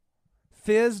word.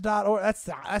 Phys.org.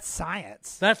 That's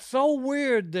science. That's so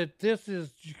weird that this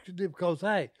is because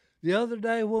hey, the other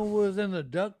day when we was in the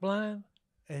duck blind,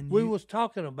 And we was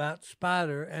talking about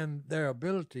spider and their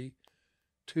ability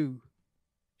to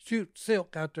shoot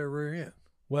silk out their rear end,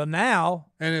 well,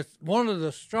 now, and it's one of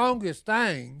the strongest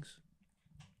things.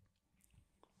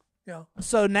 Yeah.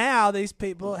 so now these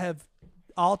people have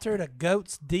altered a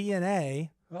goat's DNA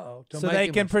Uh-oh. so they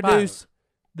can produce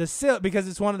the silk because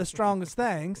it's one of the strongest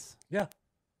things. Yeah.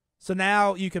 So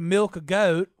now you can milk a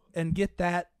goat and get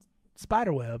that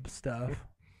spider web stuff.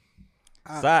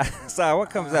 Si, what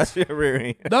comes out your rear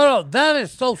end? No, that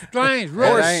is so strange.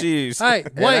 Really. Horseshoes. Hey, It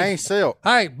ain't waste. silk.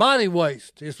 Hey, body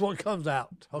waste is what comes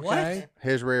out. Okay.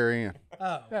 His rear end.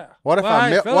 Oh. Yeah. What if Well, I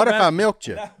hey, mil- Phillip, What if man- I milked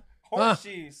you?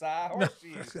 Horseshoes, Si.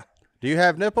 Horseshoes. Do you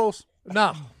have nipples?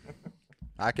 No.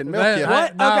 I can milk you.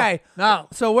 What? No, Okay. No.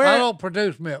 So where- I don't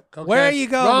produce milk. Okay? Where are you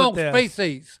going Wrong with this?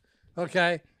 species.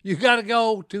 Okay. You got to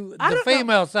go to I the don't know.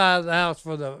 female side of the house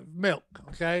for the milk.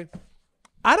 Okay.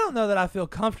 I don't know that I feel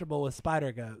comfortable with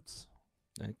spider goats.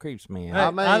 That creeps me Hey,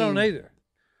 out. I don't mean- either.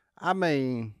 I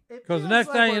mean, Because the feels next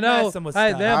like thing we're you know, messing with hey,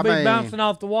 stuff. they'll I be mean- bouncing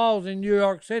off the walls in New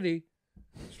York City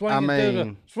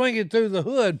Swinging through the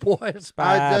hood, boys.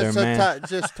 Spider-Man.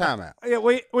 Just time out. Yeah,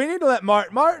 we need to let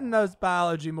Martin knows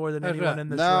biology more than That's anyone right. in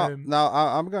this No, room. no,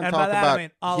 I'm going to And talk by that, I about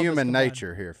mean all of us human combined.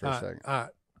 nature here for a second. All right.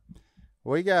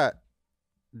 We got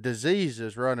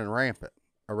diseases running rampant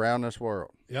around this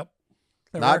world. Yep.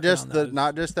 They're Not working just on those.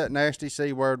 not just that nasty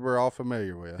C word we're all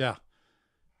familiar with. Yeah.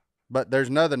 But there's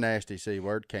another nasty C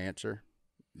word, cancer.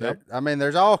 Yep. I mean,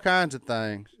 there's all kinds of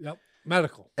things. Yep.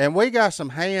 Medical. And we got some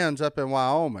hands up in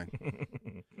Wyoming.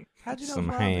 How'd you know Some it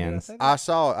was Wyoming? Did I hands. say that? I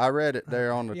saw it. I read it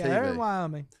there on the Yeah, they're in TV.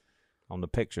 Wyoming. On the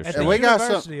picture. At And the we got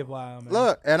University of Wyoming.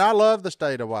 Look, and I love the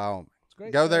state of Wyoming. It's a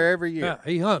great Go state. there every year. Yeah,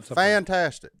 he hunts. up there.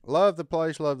 Fantastic. Love the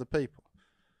place, love the people.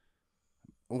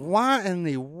 Why in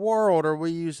the world are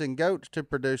we using goats to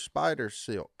produce spider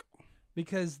silk?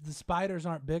 Because the spiders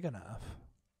aren't big enough.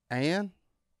 And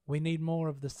We need more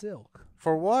of the silk.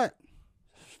 for what?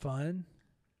 Fun.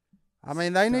 I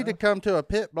mean, they need to come to a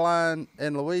pit blind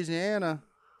in Louisiana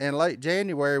in late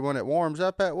January when it warms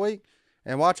up that week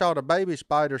and watch all the baby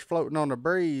spiders floating on the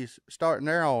breeze starting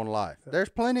their own life. There's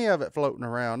plenty of it floating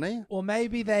around there. Well,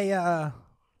 maybe they.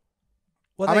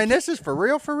 Well, I they mean, this is for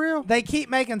real, for real. they keep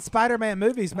making Spider-Man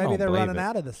movies. Maybe don't they're believe running it.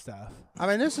 out of the stuff. I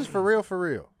mean, this is for real, for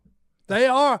real. They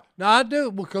are. Now, I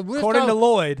do, because According to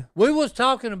Lloyd, we was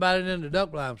talking about it in the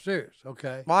Duck Blind series,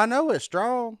 okay? Well, I know it's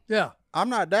strong. Yeah. I'm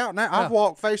not doubting that. Yeah. I've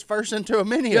walked face first into a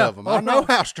many Yeah. of them. Oh, I know no.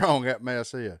 how strong that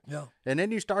mess is. Yeah. And then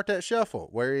you start that shuffle.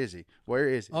 Where is he? Where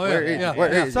is he? Oh, Where yeah, is yeah, he?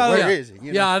 Where yeah. is So- he? Where yeah. is he? You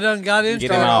Yeah, know? I done got into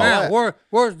Get it him all. now.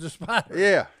 Where's the spider?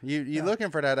 Yeah. You looking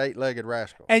for that 8-legged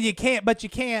rascal. and you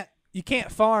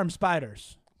can't farm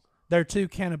spiders. They're too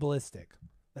cannibalistic.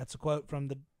 That's a quote from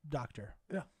the doctor.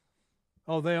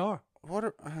 Oh, they are. What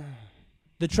are,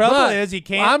 The trouble But is you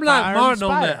can't. I'm not farm Martin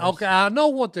on that. spiders. Okay, I know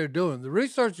what they're doing. The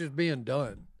research is being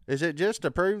done. is it just to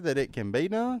prove that it can be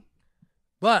done?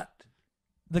 But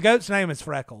The goat's name is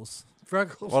Freckles.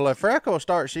 Freckles. Well, if Freckles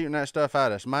starts shooting that stuff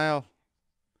out of his mouth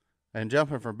and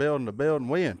jumping from building to building,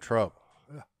 we in trouble.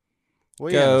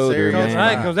 We Goat, in serious man. Right,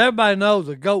 trouble. because everybody knows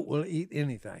a goat will eat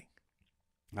anything.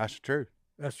 That's true.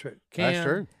 That's true. That's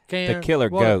true. The killer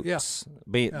well, goats.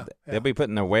 Yeah. They'll be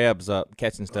putting their webs up,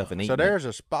 catching stuff and eating. So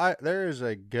it. there is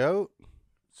a goat.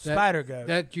 Spider goat.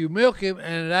 That you milk him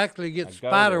and it actually gets A goat.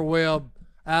 spider web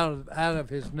out of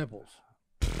his nipples.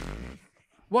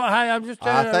 Well, hey, I'm just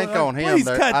telling I think on him. Please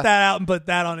they're- cut I, that out and put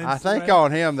that on Instagram. I think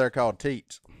on him they're called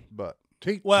teats, but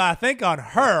Well, I think on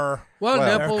her, well,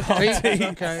 well, nipples, they're teeth, called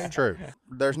teeth. okay. true.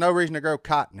 There's no reason to grow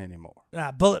cotton anymore.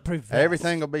 bulletproof vest.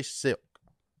 Everything will be silk.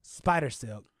 Spider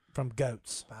silk from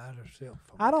goats. Spider silk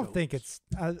from I don't goats. think it's.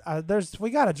 We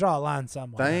got to draw a line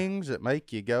somewhere. Things that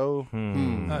make you go.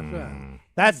 That's right.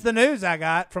 That's the news I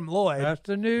got from Lloyd That's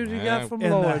the news you got from in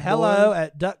Lloyd. the hello boy.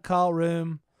 at Duck Call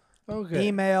Room Okay.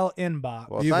 email inbox.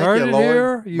 Well, You've thank heard you, it Lord.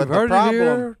 here. You've But the heard it problem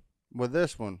here. with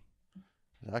this one,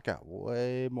 I got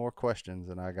way more questions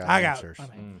than I got I got. answers.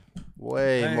 I mean,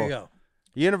 Way There more. you go.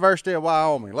 University of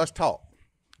Wyoming. Let's talk.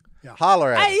 Yeah.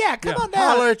 Holler at hey, it. yeah, come Yeah. on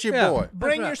down. Holler at your Yeah. boy.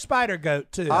 Bring That's your right. spider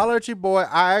goat too. Holler at your boy.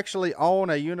 I actually own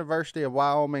a University of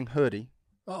Wyoming hoodie.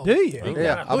 Oh, Do you? got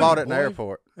Yeah, a I bought it hoodie, in the boy.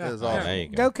 airport. Yeah. It was Yeah. awesome. There you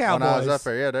go. Go Cowboys. When I was up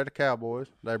there, yeah, they're the Cowboys.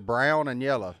 They're brown and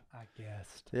yellow. I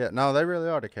guessed. Yeah, no, they really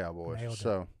are the Cowboys. Nailed it.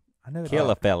 So I knew it. Kill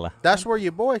a fella. that's where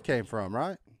your boy came from,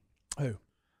 right? Who?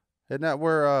 Isn't that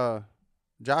where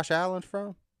Josh Allen's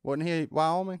from? Wasn't he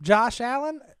Wyoming Josh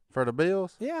Allen? for the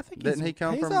Bills? Yeah, I think Didn't he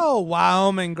come he's from- a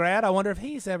Wyoming grad. I wonder if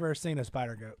he's ever seen a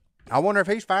spider goat. I wonder if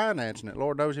he's financing it.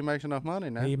 Lord knows he makes enough money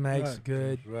now. He makes Right.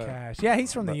 good Right. cash. Yeah,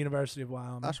 he's from the University of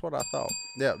Wyoming. That's what I thought.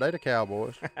 Yeah, they the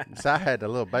Cowboys. So I had the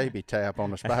little baby tap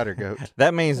on the spider goat.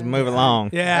 That means move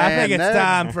along. Yeah, I think And it's then-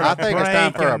 time for I a think break. it's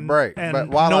time for a and- break, And but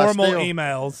while I normal still-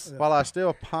 emails. While I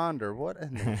still ponder, what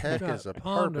in the heck right. is the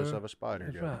Ponder. purpose of a spider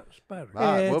That's goat? right. Spider. All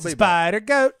right, It's we'll a be back. spider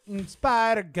goat and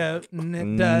spider goat, and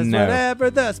it does No. whatever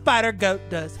the spider goat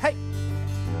does. Hey,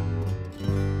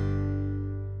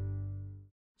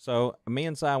 So me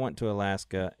and Si went to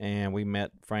Alaska, and we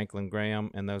met Franklin Graham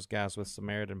and those guys with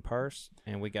Samaritan Purse,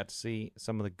 and we got to see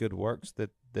some of the good works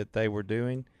that they were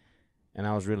doing, and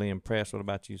I was really impressed. What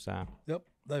about you, Si? Yep.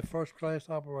 They first class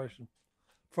operation.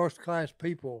 First class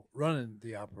people running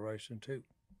the operation too.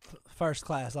 first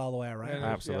class all the way around. It is,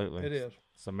 Absolutely. yeah, it is.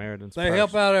 Samaritan's They Purse.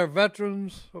 help out our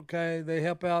veterans. Okay. They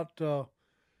help out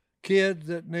kids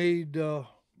that need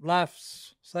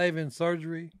life-saving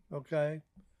surgery. Okay.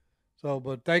 So,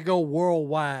 but they go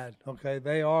worldwide. Okay.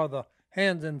 They are the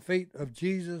hands and feet of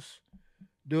Jesus,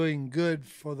 doing good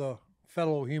for the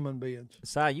fellow human beings.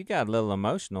 Si, you got a little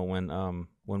emotional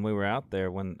when we were out there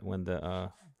when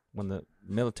the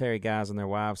military guys and their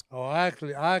wives Oh, I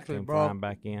actually came broke flying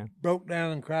back in.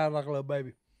 down and cried like a little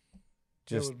baby.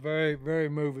 was very, very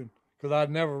moving because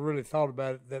I'd never really thought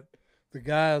about it, that the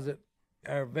guys that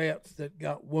our vets that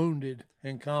got wounded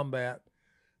in combat,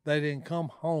 they didn't come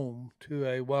home to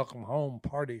a welcome home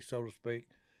party, so to speak.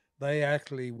 They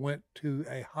actually went to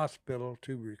a hospital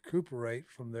to recuperate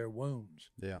from their wounds.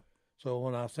 Yeah. So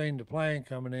when I seen the plane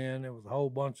coming in, there was a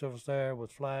whole bunch of us there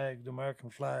with flags, the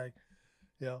American flag,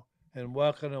 and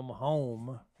welcoming them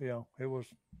home. It was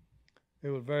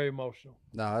very emotional.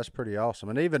 No, that's pretty awesome.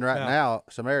 And even right now,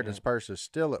 Samaritan's Purse is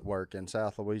still at work in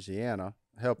South Louisiana,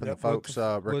 helping the folks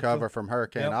recover from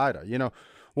Hurricane Ida.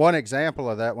 One example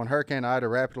of that, when Hurricane Ida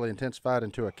rapidly intensified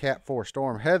into a Cat 4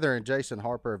 storm, Heather and Jason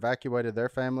Harper evacuated their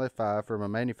family of 5 from a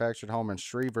manufactured home in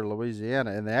Schriever,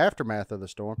 Louisiana. In the aftermath of the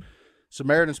storm,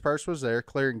 Samaritan's Purse was there,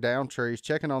 clearing down trees,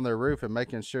 checking on their roof, and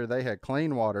making sure they had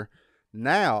clean water.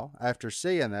 Now, after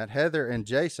seeing that, Heather and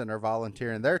Jason are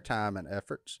volunteering their time and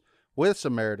efforts with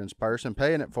Samaritan's Purse and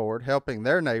paying it forward, helping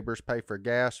their neighbors pay for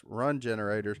gas, run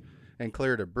generators, and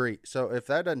clear debris. So if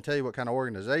that doesn't tell you what kind of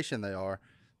organization they are,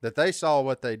 that they saw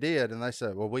what they did and they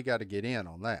said, well, we got to get in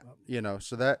on that.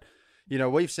 So that,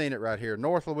 we've seen it right here in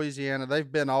North Louisiana.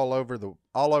 They've been all over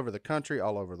the country,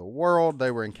 all over the world. They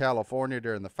were in California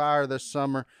during the fire this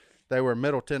summer. They were in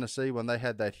Middle Tennessee when they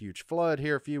had that huge flood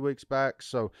here a few weeks back.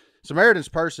 So Samaritan's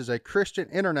Purse is a Christian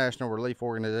international relief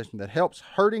organization that helps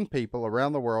hurting people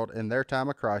around the world in their time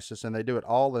of crisis, and they do it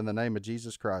all in the name of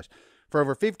Jesus Christ. For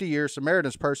over 50 years,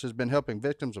 Samaritan's Purse has been helping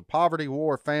victims of poverty,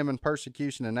 war, famine,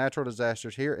 persecution, and natural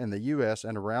disasters here in the U.S.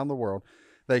 and around the world.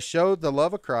 They showed the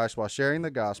love of Christ while sharing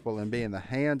the gospel and being the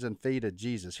hands and feet of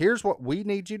Jesus. Here's what we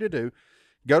need you to do.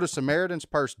 Go to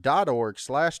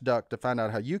SamaritansPurse.org/duck to find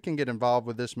out how you can get involved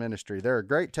with this ministry. There are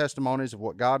great testimonies of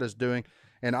what God is doing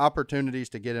and opportunities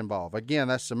to get involved. Again,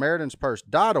 that's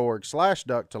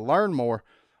SamaritansPurse.org/duck to learn more,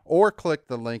 or click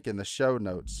the link in the show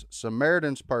notes,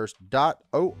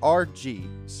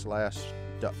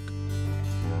 SamaritansPurse.org/duck.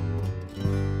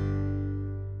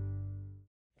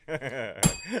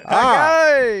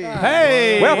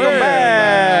 Hey, welcome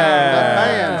back. The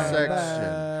fan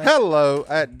section. Hello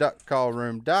at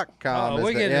duckcallroom.com is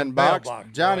we the getting inbox. mailbox,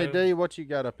 Johnny bro. D, what you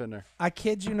got up in there? I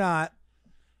kid you not.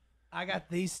 I got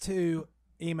these 2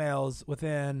 emails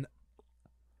within.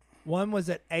 One was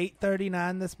at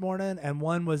 8:39 this morning, and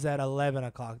one was at 11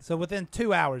 o'clock. So within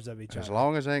 2 hours of each As other.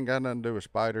 long as they ain't got nothing to do with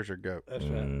spiders or goat. That's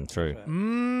right. True.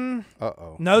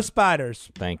 Uh-oh. No spiders.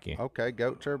 Thank you. Okay,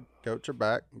 goats are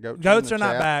back. Goats are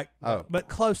not back, Oh. but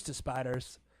close to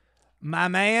spiders. My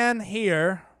man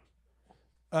here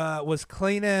was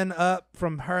cleaning up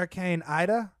from Hurricane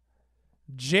Ida.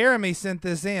 Jeremy sent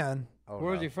this in. Oh,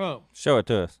 Where's no. he from? Show it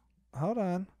to us. Hold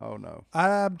on. Oh, no.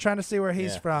 I'm trying to see where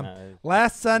he's Yeah, from. no, it's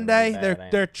Last Sunday, bad,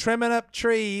 ain't they're trimming up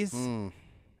trees, Mm.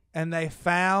 and they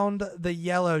found the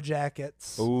yellow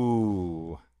jackets.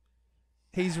 Ooh.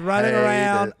 He's running Hate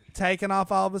around, it. taking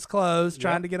off all of his clothes,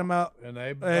 trying to get them out. And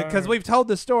they Because we've told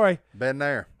the story, Been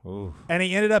there. Ooh. and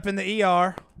he ended up in the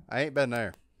ER. I ain't been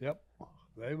there. Yep.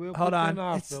 They will Hold put you on. in the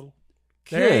hospital.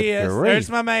 There he Good is. grief. There's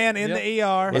my man in the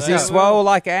ER. Is he swole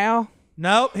like Al?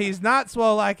 Nope, he's not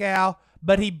swole like Al,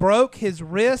 but he broke his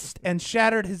wrist and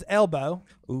shattered his elbow.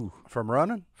 Ooh. From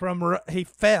running? He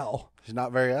fell He's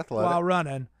not very athletic. while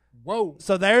running. Whoa.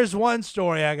 So there's one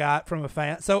story I got from a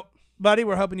fan. So, buddy,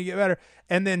 we're hoping you get better.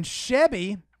 And then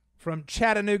Chevy from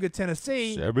Chattanooga,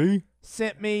 Tennessee, Chevy?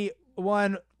 sent me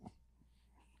one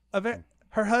of it.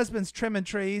 Her husband's trimming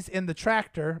trees in the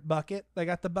tractor bucket. They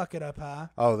got the bucket up high.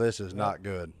 Oh, this is not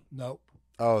good. Nope.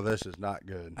 Oh, this is not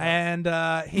good. And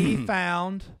he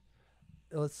found,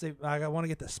 let's see, I want to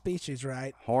get the species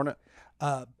right, Hornet?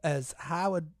 as I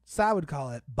would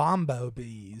call it, bombo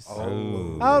bees.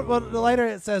 Oh. Oh, well, later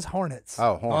it says hornets.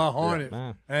 Oh, Hornet. Hornets.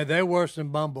 Yeah. And they're worse than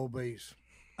bumblebees.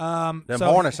 Them so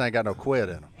Hornets ain't got no quid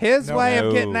in them. his No. way of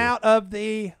No. getting out of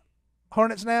the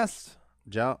hornet's nest,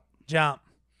 Jump. jump.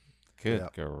 Good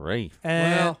Yep. grief.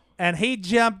 And, Well- and he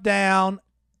jumped down.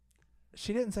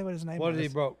 She didn't say what his name What was. did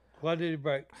he broke? What did he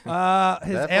break? His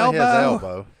Definitely elbow. his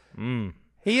elbow. Mm.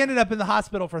 He ended up in the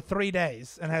hospital for 3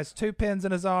 days and has 2 pins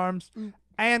in his arms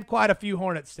and quite a few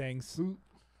hornet stings.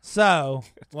 So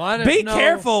Well, I didn't be know-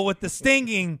 careful with the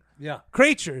stinging Yeah.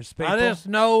 creatures, people. I just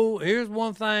know, here's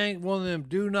one thing, one of them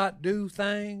do not do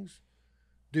things.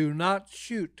 Do not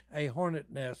shoot a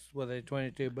hornet nest with a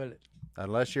 22 bullet.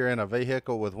 Unless you're in a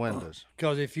vehicle with windows.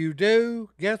 Because if you do,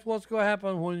 guess what's going to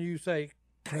happen when you say,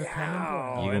 You're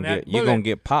 "Ow," gonna and get that you're gonna bullet-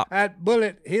 get popped. That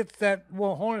bullet hits that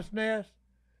hornet's nest,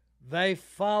 they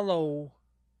follow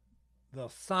the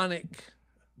sonic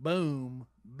boom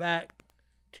back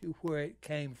to where it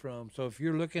came from. So if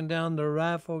you're looking down the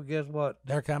rifle, guess what?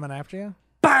 They're coming after you?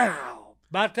 Bow!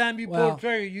 By the time you pull Well, the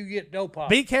trigger, you get dope pop.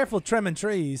 Be careful trimming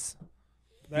trees,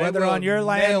 They whether will on your nail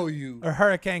land you. or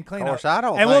hurricane cleanup. course, I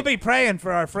don't And we'll think- be praying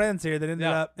for our friends here that ended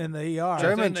Yeah. up in the ER.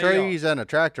 Trimming in the trees and a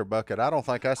tractor bucket. I don't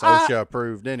think that's OSHA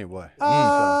approved anyway.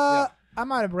 I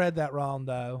might have read that wrong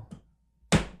though.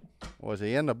 Was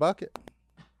he in the bucket?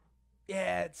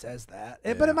 Yeah, it says that.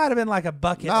 But it might have been like a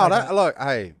bucket. No, like look,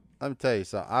 hey, let me tell you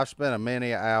something. I've spent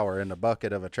many an hour in the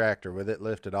bucket of a tractor with it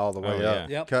lifted all the way Oh, up,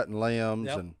 yeah. Yep. cutting limbs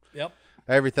Yep. and Yep.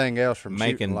 everything else from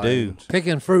Making shooting do. lanes,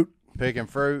 Picking fruit. picking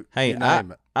fruit, Hey, you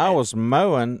name it. I was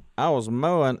mowing,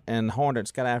 and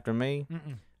hornets got after me.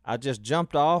 I just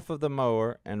jumped off of the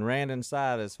mower and ran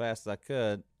inside as fast as I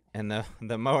could, and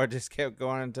the mower just kept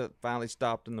going until it finally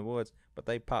stopped in the woods. But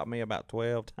they popped me about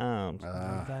 12 times.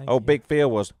 Big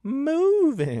Phil was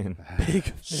moving. Big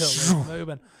Phil was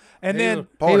moving. And then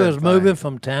Boy, he them was moving things.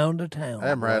 from town to town.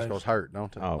 Them boys. rascals hurt, don't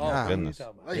they? Oh, God. my goodness.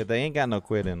 Yeah, they ain't got no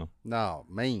quit in them. No,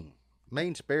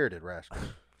 mean-spirited rascals.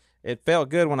 It felt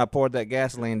good when I poured that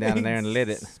gasoline down in there and lit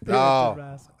it.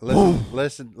 Oh,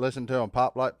 listen to them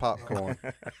pop like popcorn.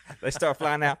 They start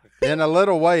flying out. In a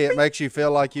little way, it makes you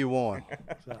feel like you won.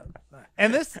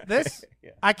 And this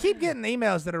I keep getting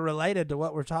emails that are related to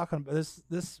what we're talking about.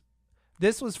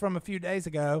 This was from a few days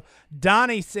ago.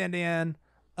 Donnie sent in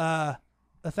a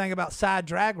thing about side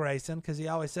drag racing because he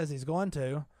always says he's going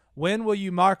to. When will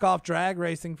you mark off drag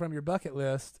racing from your bucket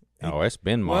list? Oh, it's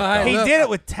been marked Well, off. He Look, did it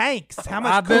with tanks. How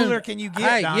much cooler can you get,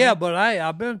 Hey, Donnie? yeah, but hey,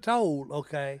 I've been told,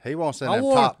 okay. He wants in I them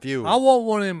want, top fuel. I want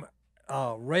one of them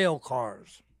rail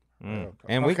cars. And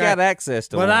we Okay. got access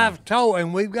to But one. I've told,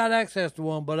 and we've got access to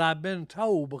one, but I've been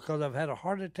told because I've had a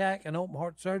heart attack and open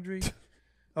heart surgery,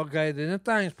 okay, then the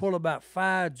things pull about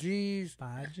 5 G's.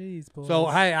 5 G's, boys. So,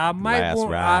 hey, I might Last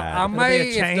want, ride. I It'll be may, a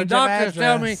if change the of doctors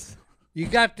tell me, address. you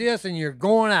got this and you're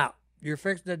going out, you're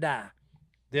fixing to die,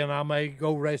 then I may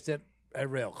go race that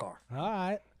rail car. All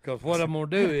right. Because what I'm going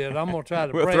to do is I'm going to try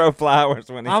to We'll break. throw flowers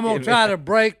when he's I'm going to getting try there. to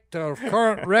break the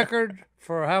current record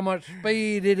for how much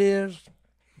speed it is.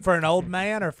 For an old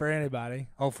man or for anybody?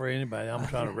 Oh, for anybody, I'm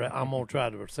trying to. I'm gonna try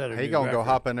to set a He new gonna go record.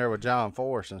 hop in there with John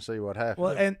Force and see what happens.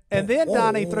 Well, and then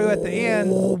Donnie threw at the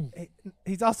end.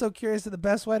 He's also curious of the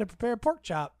best way to prepare a pork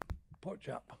chop. pork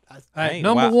chop. Hey, Hey,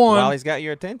 number while, one. while he's got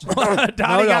your attention. Donnie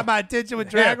no. got my attention with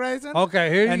drag Yeah. racing. Okay,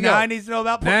 here you and go. now he needs to know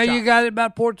about pork Now chop. you got it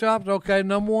about pork chops. Okay,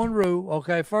 number one rule.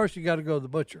 Okay, first you got to go to the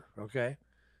butcher. Okay,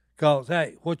 because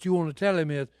hey, what you want to tell him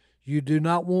is you do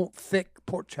not want thick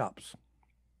pork chops.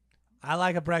 I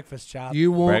like a breakfast chop.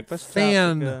 You want Breakfast chops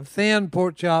are good. thin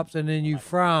pork chops, and then you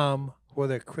fry them where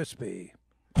they're crispy.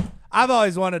 I've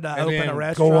always wanted to And open then a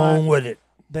restaurant Go on with it.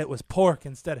 that was pork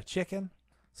instead of chicken.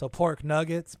 So pork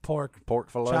nuggets, pork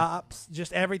fillet. chops,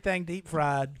 just everything deep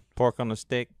fried, Pork on the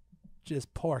stick.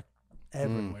 just pork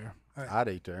everywhere. I'd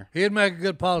eat there. He'd make a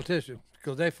good politician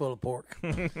because they full of pork.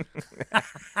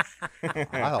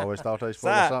 I always thought they was full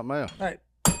of Side. something else. Hey,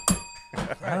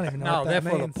 I don't even know no, what they're that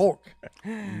full means. of pork.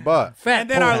 But Fat And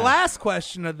then pork. our last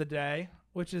question of the day,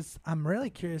 which is I'm really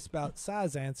curious about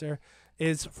Si's answer,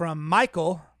 is from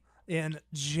Michael in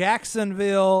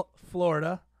Jacksonville,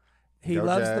 Florida. He Go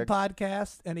loves the Jags.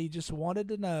 podcast, and he just wanted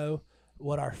to know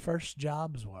what our first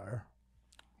jobs were.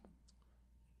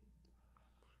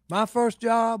 My first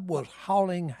job was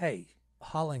hauling hay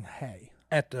Hauling hay.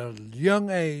 at the young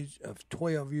age of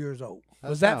 12 years old.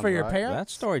 Was that sounds for your right. parents? That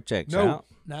story checks No. out.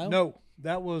 No. No,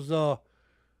 that was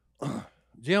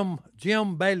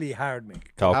Jim Bailey hired me.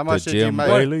 Talk How much to did you Jim make?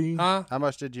 Bailey. Huh? how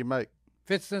much did you make?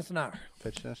 50 cents an hour.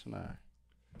 50 cents an hour.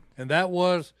 And that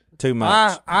was Too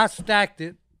much. I stacked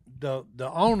it. The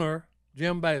owner,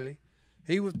 Jim Bailey,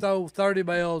 he would throw 30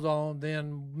 bales on,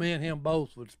 then me and him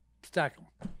both would stack them.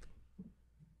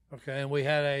 Okay, and we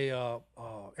had a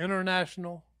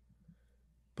international,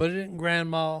 put it in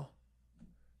grandma.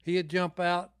 He'd jump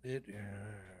out.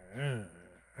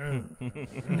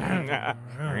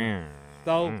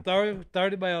 Throw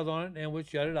 30 bales on it, and we'd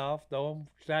shut it off, throw them,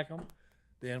 stack them,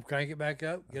 then crank it back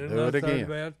up, get Do another it 30 again.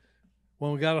 bales.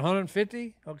 When we got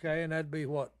 150, okay, and that'd be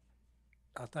what?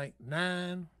 I think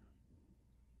 9.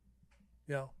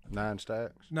 Yeah, 9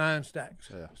 stacks. 9 stacks.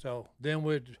 Yeah. So then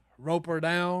we'd rope her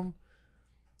down,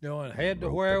 and head to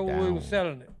Rope her where we down. were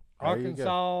selling it. There you go.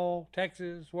 Arkansas,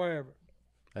 Texas, wherever.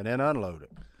 And then unload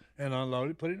it. And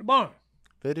unload it, put it in the barn.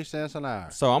 50 cents an hour.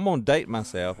 So I'm gonna date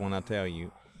myself when I tell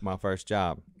you my first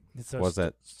job It's a was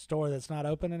at store that's not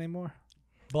open anymore.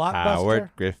 Blockbuster. Howard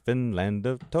Griffin, land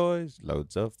of toys,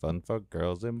 loads of fun for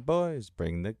girls and boys.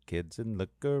 Bring the kids and look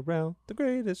around, the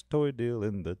greatest toy deal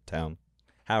in the town.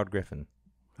 Howard Griffin.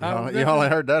 You only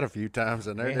heard that a few times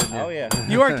in there, didn't you? Oh yeah,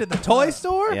 You worked at the toy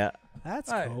store? yeah.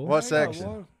 That's Hey, cool. What there you go,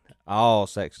 section? boy. All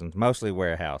sections, mostly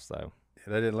warehouse though.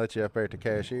 They didn't let you up there at the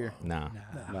cashier. No.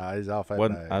 No, he's off that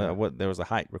Wasn't, bag. there was a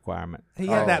height requirement. He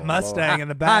had that Oh, Mustang Lord. in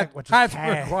the back, which is Height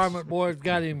cash. requirement boys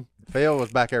got him. Phil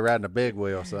was back there riding a big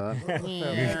wheel, son.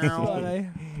 Funny.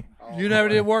 You never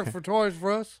did work for Toys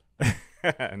for Us?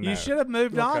 No. You should have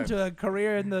moved on Okay. to a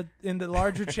career in the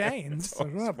larger chains.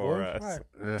 That's right, for boys.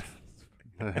 us.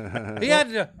 Right. He had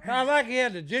to. I like he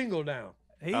had the jingle down.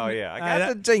 He- Oh, yeah. I got that-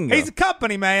 the jingle. He's a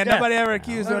company man. Yeah. Nobody ever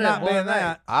accused him of not being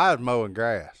that. I was mowing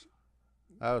grass.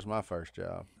 That was my first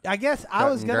job. I guess I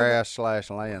was Cutting gonna. grass /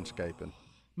 landscaping.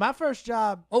 My first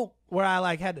job, where I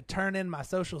like had to turn in my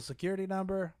social security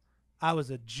number. I was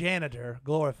a janitor,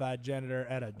 glorified janitor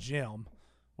at a gym,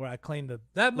 where I cleaned the.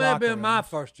 That may have locker been my rooms.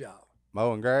 first job.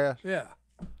 Mowing grass? Yeah,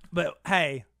 But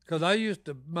hey, because I used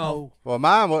to mow. Well,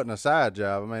 mine wasn't a side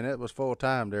job. I mean, it was full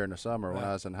time during the summer when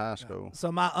I was in high school. so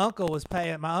my uncle was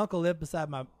paying. My uncle lived beside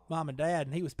my mom and dad,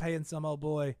 and he was paying some old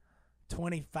boy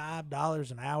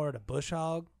 $25 an hour to bush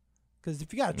hog. Because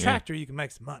if you got a tractor, you can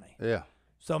make some money. Yeah.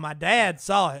 So my dad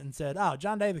saw it and said, "Oh,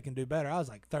 John David can do better." I was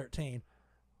like 13,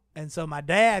 and so my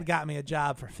dad got me a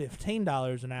job for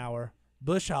 $15 an hour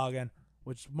bush hogging,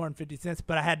 which is more than 50 cents.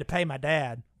 But I had to pay my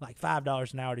dad like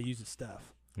 $5 an hour to use his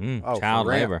stuff. Oh, Child for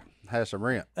rent. labor. Had some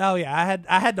rent. Oh yeah,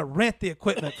 I had to rent the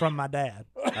equipment from my dad.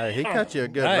 Hey, he cut you a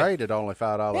good Hey. rate at only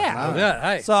 $5 Yeah. an hour. Yeah,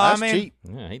 hey. So That's I mean, cheap.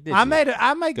 Yeah, he did. I you.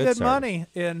 made Good good service. money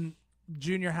in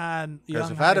junior high and young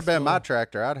Because if high I'd have been my school.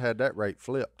 tractor, I'd have had that rate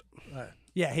flipped.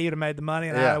 Yeah, he would have made the money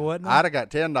and Yeah, I wouldn't. I'd have got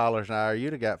 $10 an hour.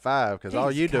 You'd have got $5 because all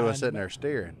He's you do kind is sitting man. there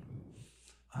steering.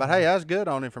 But hey, I was good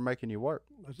on him for making you work.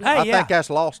 Hey, I yeah. think that's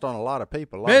lost on a lot of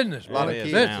people. A lot, Business, a lot of it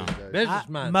is kids. now. these days. Business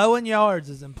man. Mowing yards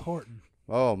is important.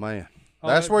 Oh man, Oh,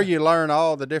 that's that- where you learn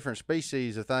all the different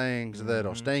species of things Mm-hmm.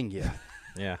 that'll sting you,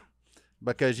 Yeah.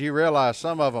 because you realize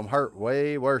some of them hurt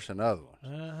way worse than other ones.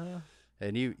 Uh-huh.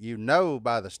 And you know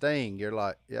by the sting, you're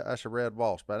like, yeah, that's a red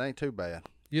wasp, but it ain't too bad.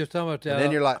 You was talking about that. And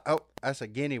then you're like, oh, that's a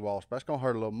guinea wasp. That's gonna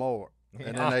hurt a little more.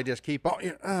 And then they just keep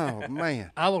on. Oh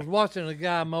man, I was watching a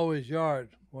guy mow his yard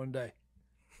one day.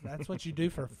 That's what you do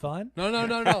for fun. No. at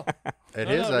No,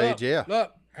 his no, age, look, yeah.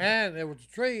 Look, and there was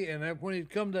a tree, and when he'd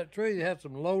come to that tree, it had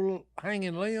some low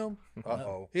hanging limb.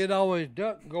 Uh-oh. He'd always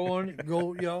duck,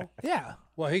 go, Yeah.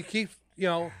 Well, he keeps,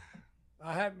 I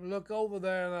happened to look over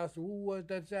there, and I said, ooh,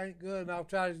 that ain't good. And I'll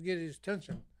try to get his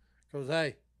attention. Because,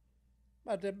 hey,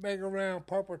 about that big around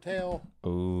purple tail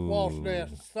Ooh. wasp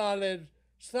nest,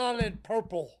 solid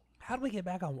purple. How do we get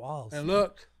back on walls? And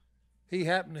look, he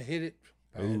happened to hit it.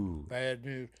 Ooh. Bad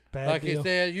news. Bad like deal. he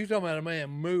said, you talking about a man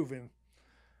moving.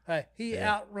 Hey, he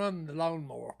outrun the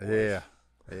lawnmower. Yeah.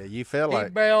 Yeah, you feel He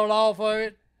like bailed off of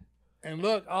it. And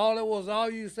look, all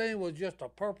you seen was just a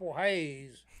purple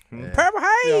haze. Purple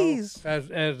You know, haze. as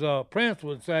Prince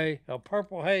would say, a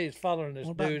purple haze following this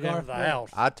What about dude into Garth the Brooks? house.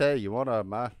 I tell you, one of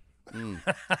my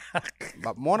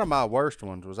one of my worst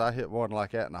ones was I hit one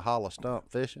like that in a hollow stump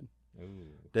fishing.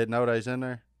 Didn't know they was in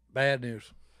there. Bad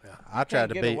news. I tried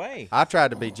to get be away. I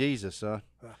tried to be Jesus, son.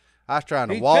 I was trying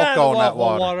to He walk tried to on that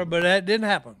walk water. but that didn't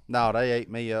happen. No, they ate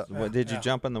me up. What, did you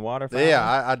jump in the water?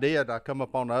 Yeah, I did. I come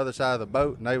up on the other side of the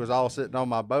boat, and they was all sitting on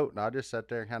my boat, and I just sat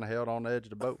there and kind of held on the edge of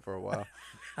the boat for a while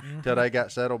till they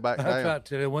got settled back That's down. right,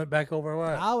 till it went back over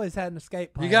I away. always had an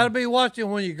escape plan. You got to be watching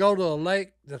when you go to a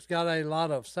lake that's got a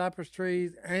lot of cypress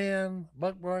trees and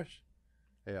buckbrush.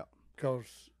 Yeah. Because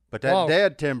But that Well-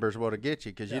 dead timbers would have get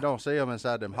you because you don't see them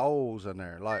inside them holes in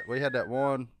there. Like we had that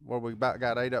one where we about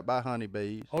got ate up by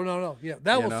honeybees. oh no, yeah,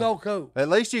 that You was know. so cool. At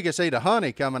least you could see the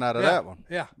honey coming out of Yeah, that one.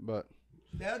 yeah. But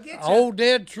They'll get An old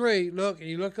dead tree. Look, and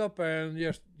you look up there, and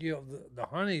just the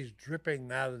honey's dripping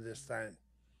out of this thing.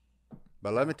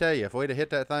 let me tell you, if we'd have hit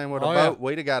that thing with a Oh, boat, yeah.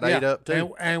 we'd have got Yeah, ate up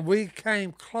too. and we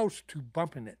came close to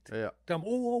bumping it. Yeah. Them,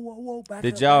 whoa, back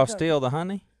Did up, y'all back up. steal the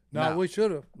honey? No, No. we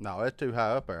should have. No, it's too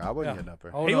high up there. I wasn't getting up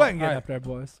there. He wasn't getting up there,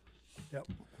 boys.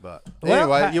 But Well,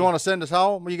 anyway, hey. you want to send us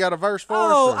home? You got a verse for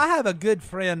Oh, us? or- I have a good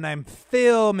friend named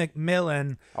Phil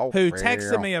McMillan Oh, who Phil.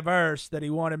 texted me a verse that he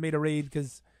wanted me to read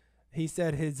because he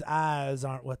said his eyes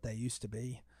aren't what they used to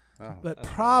be. Oh. But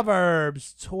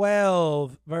Proverbs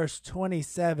 12, verse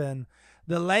 27,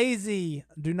 the lazy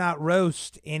do not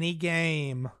roast any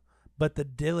game, but the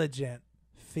diligent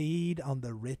feed on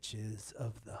the riches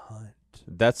of the hunt.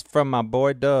 That's from my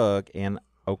boy Doug in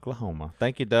Oklahoma.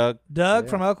 Thank you, Doug. Doug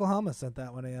from Oklahoma sent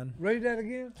that one in. Read that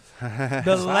again.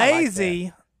 The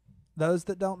lazy, those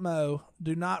that don't mow,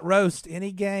 do not roast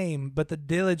any game, but the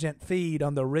diligent feed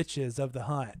on the riches of the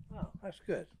hunt. Oh, that's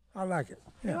good. I like it.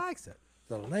 He likes it.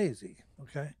 The lazy.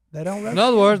 Okay. They don't roast. In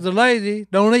other words, the lazy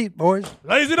don't eat, boys.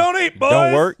 Lazy don't eat, boys.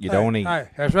 Don't work, you don't eat. Hey,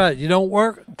 that's right. You don't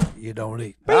work, you don't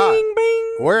eat. Ah,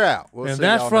 We're out. We'll And see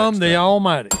that's y'all from next the time.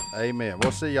 Almighty. Amen.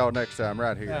 We'll see y'all next time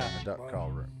right here in the Duck Call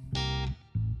Room.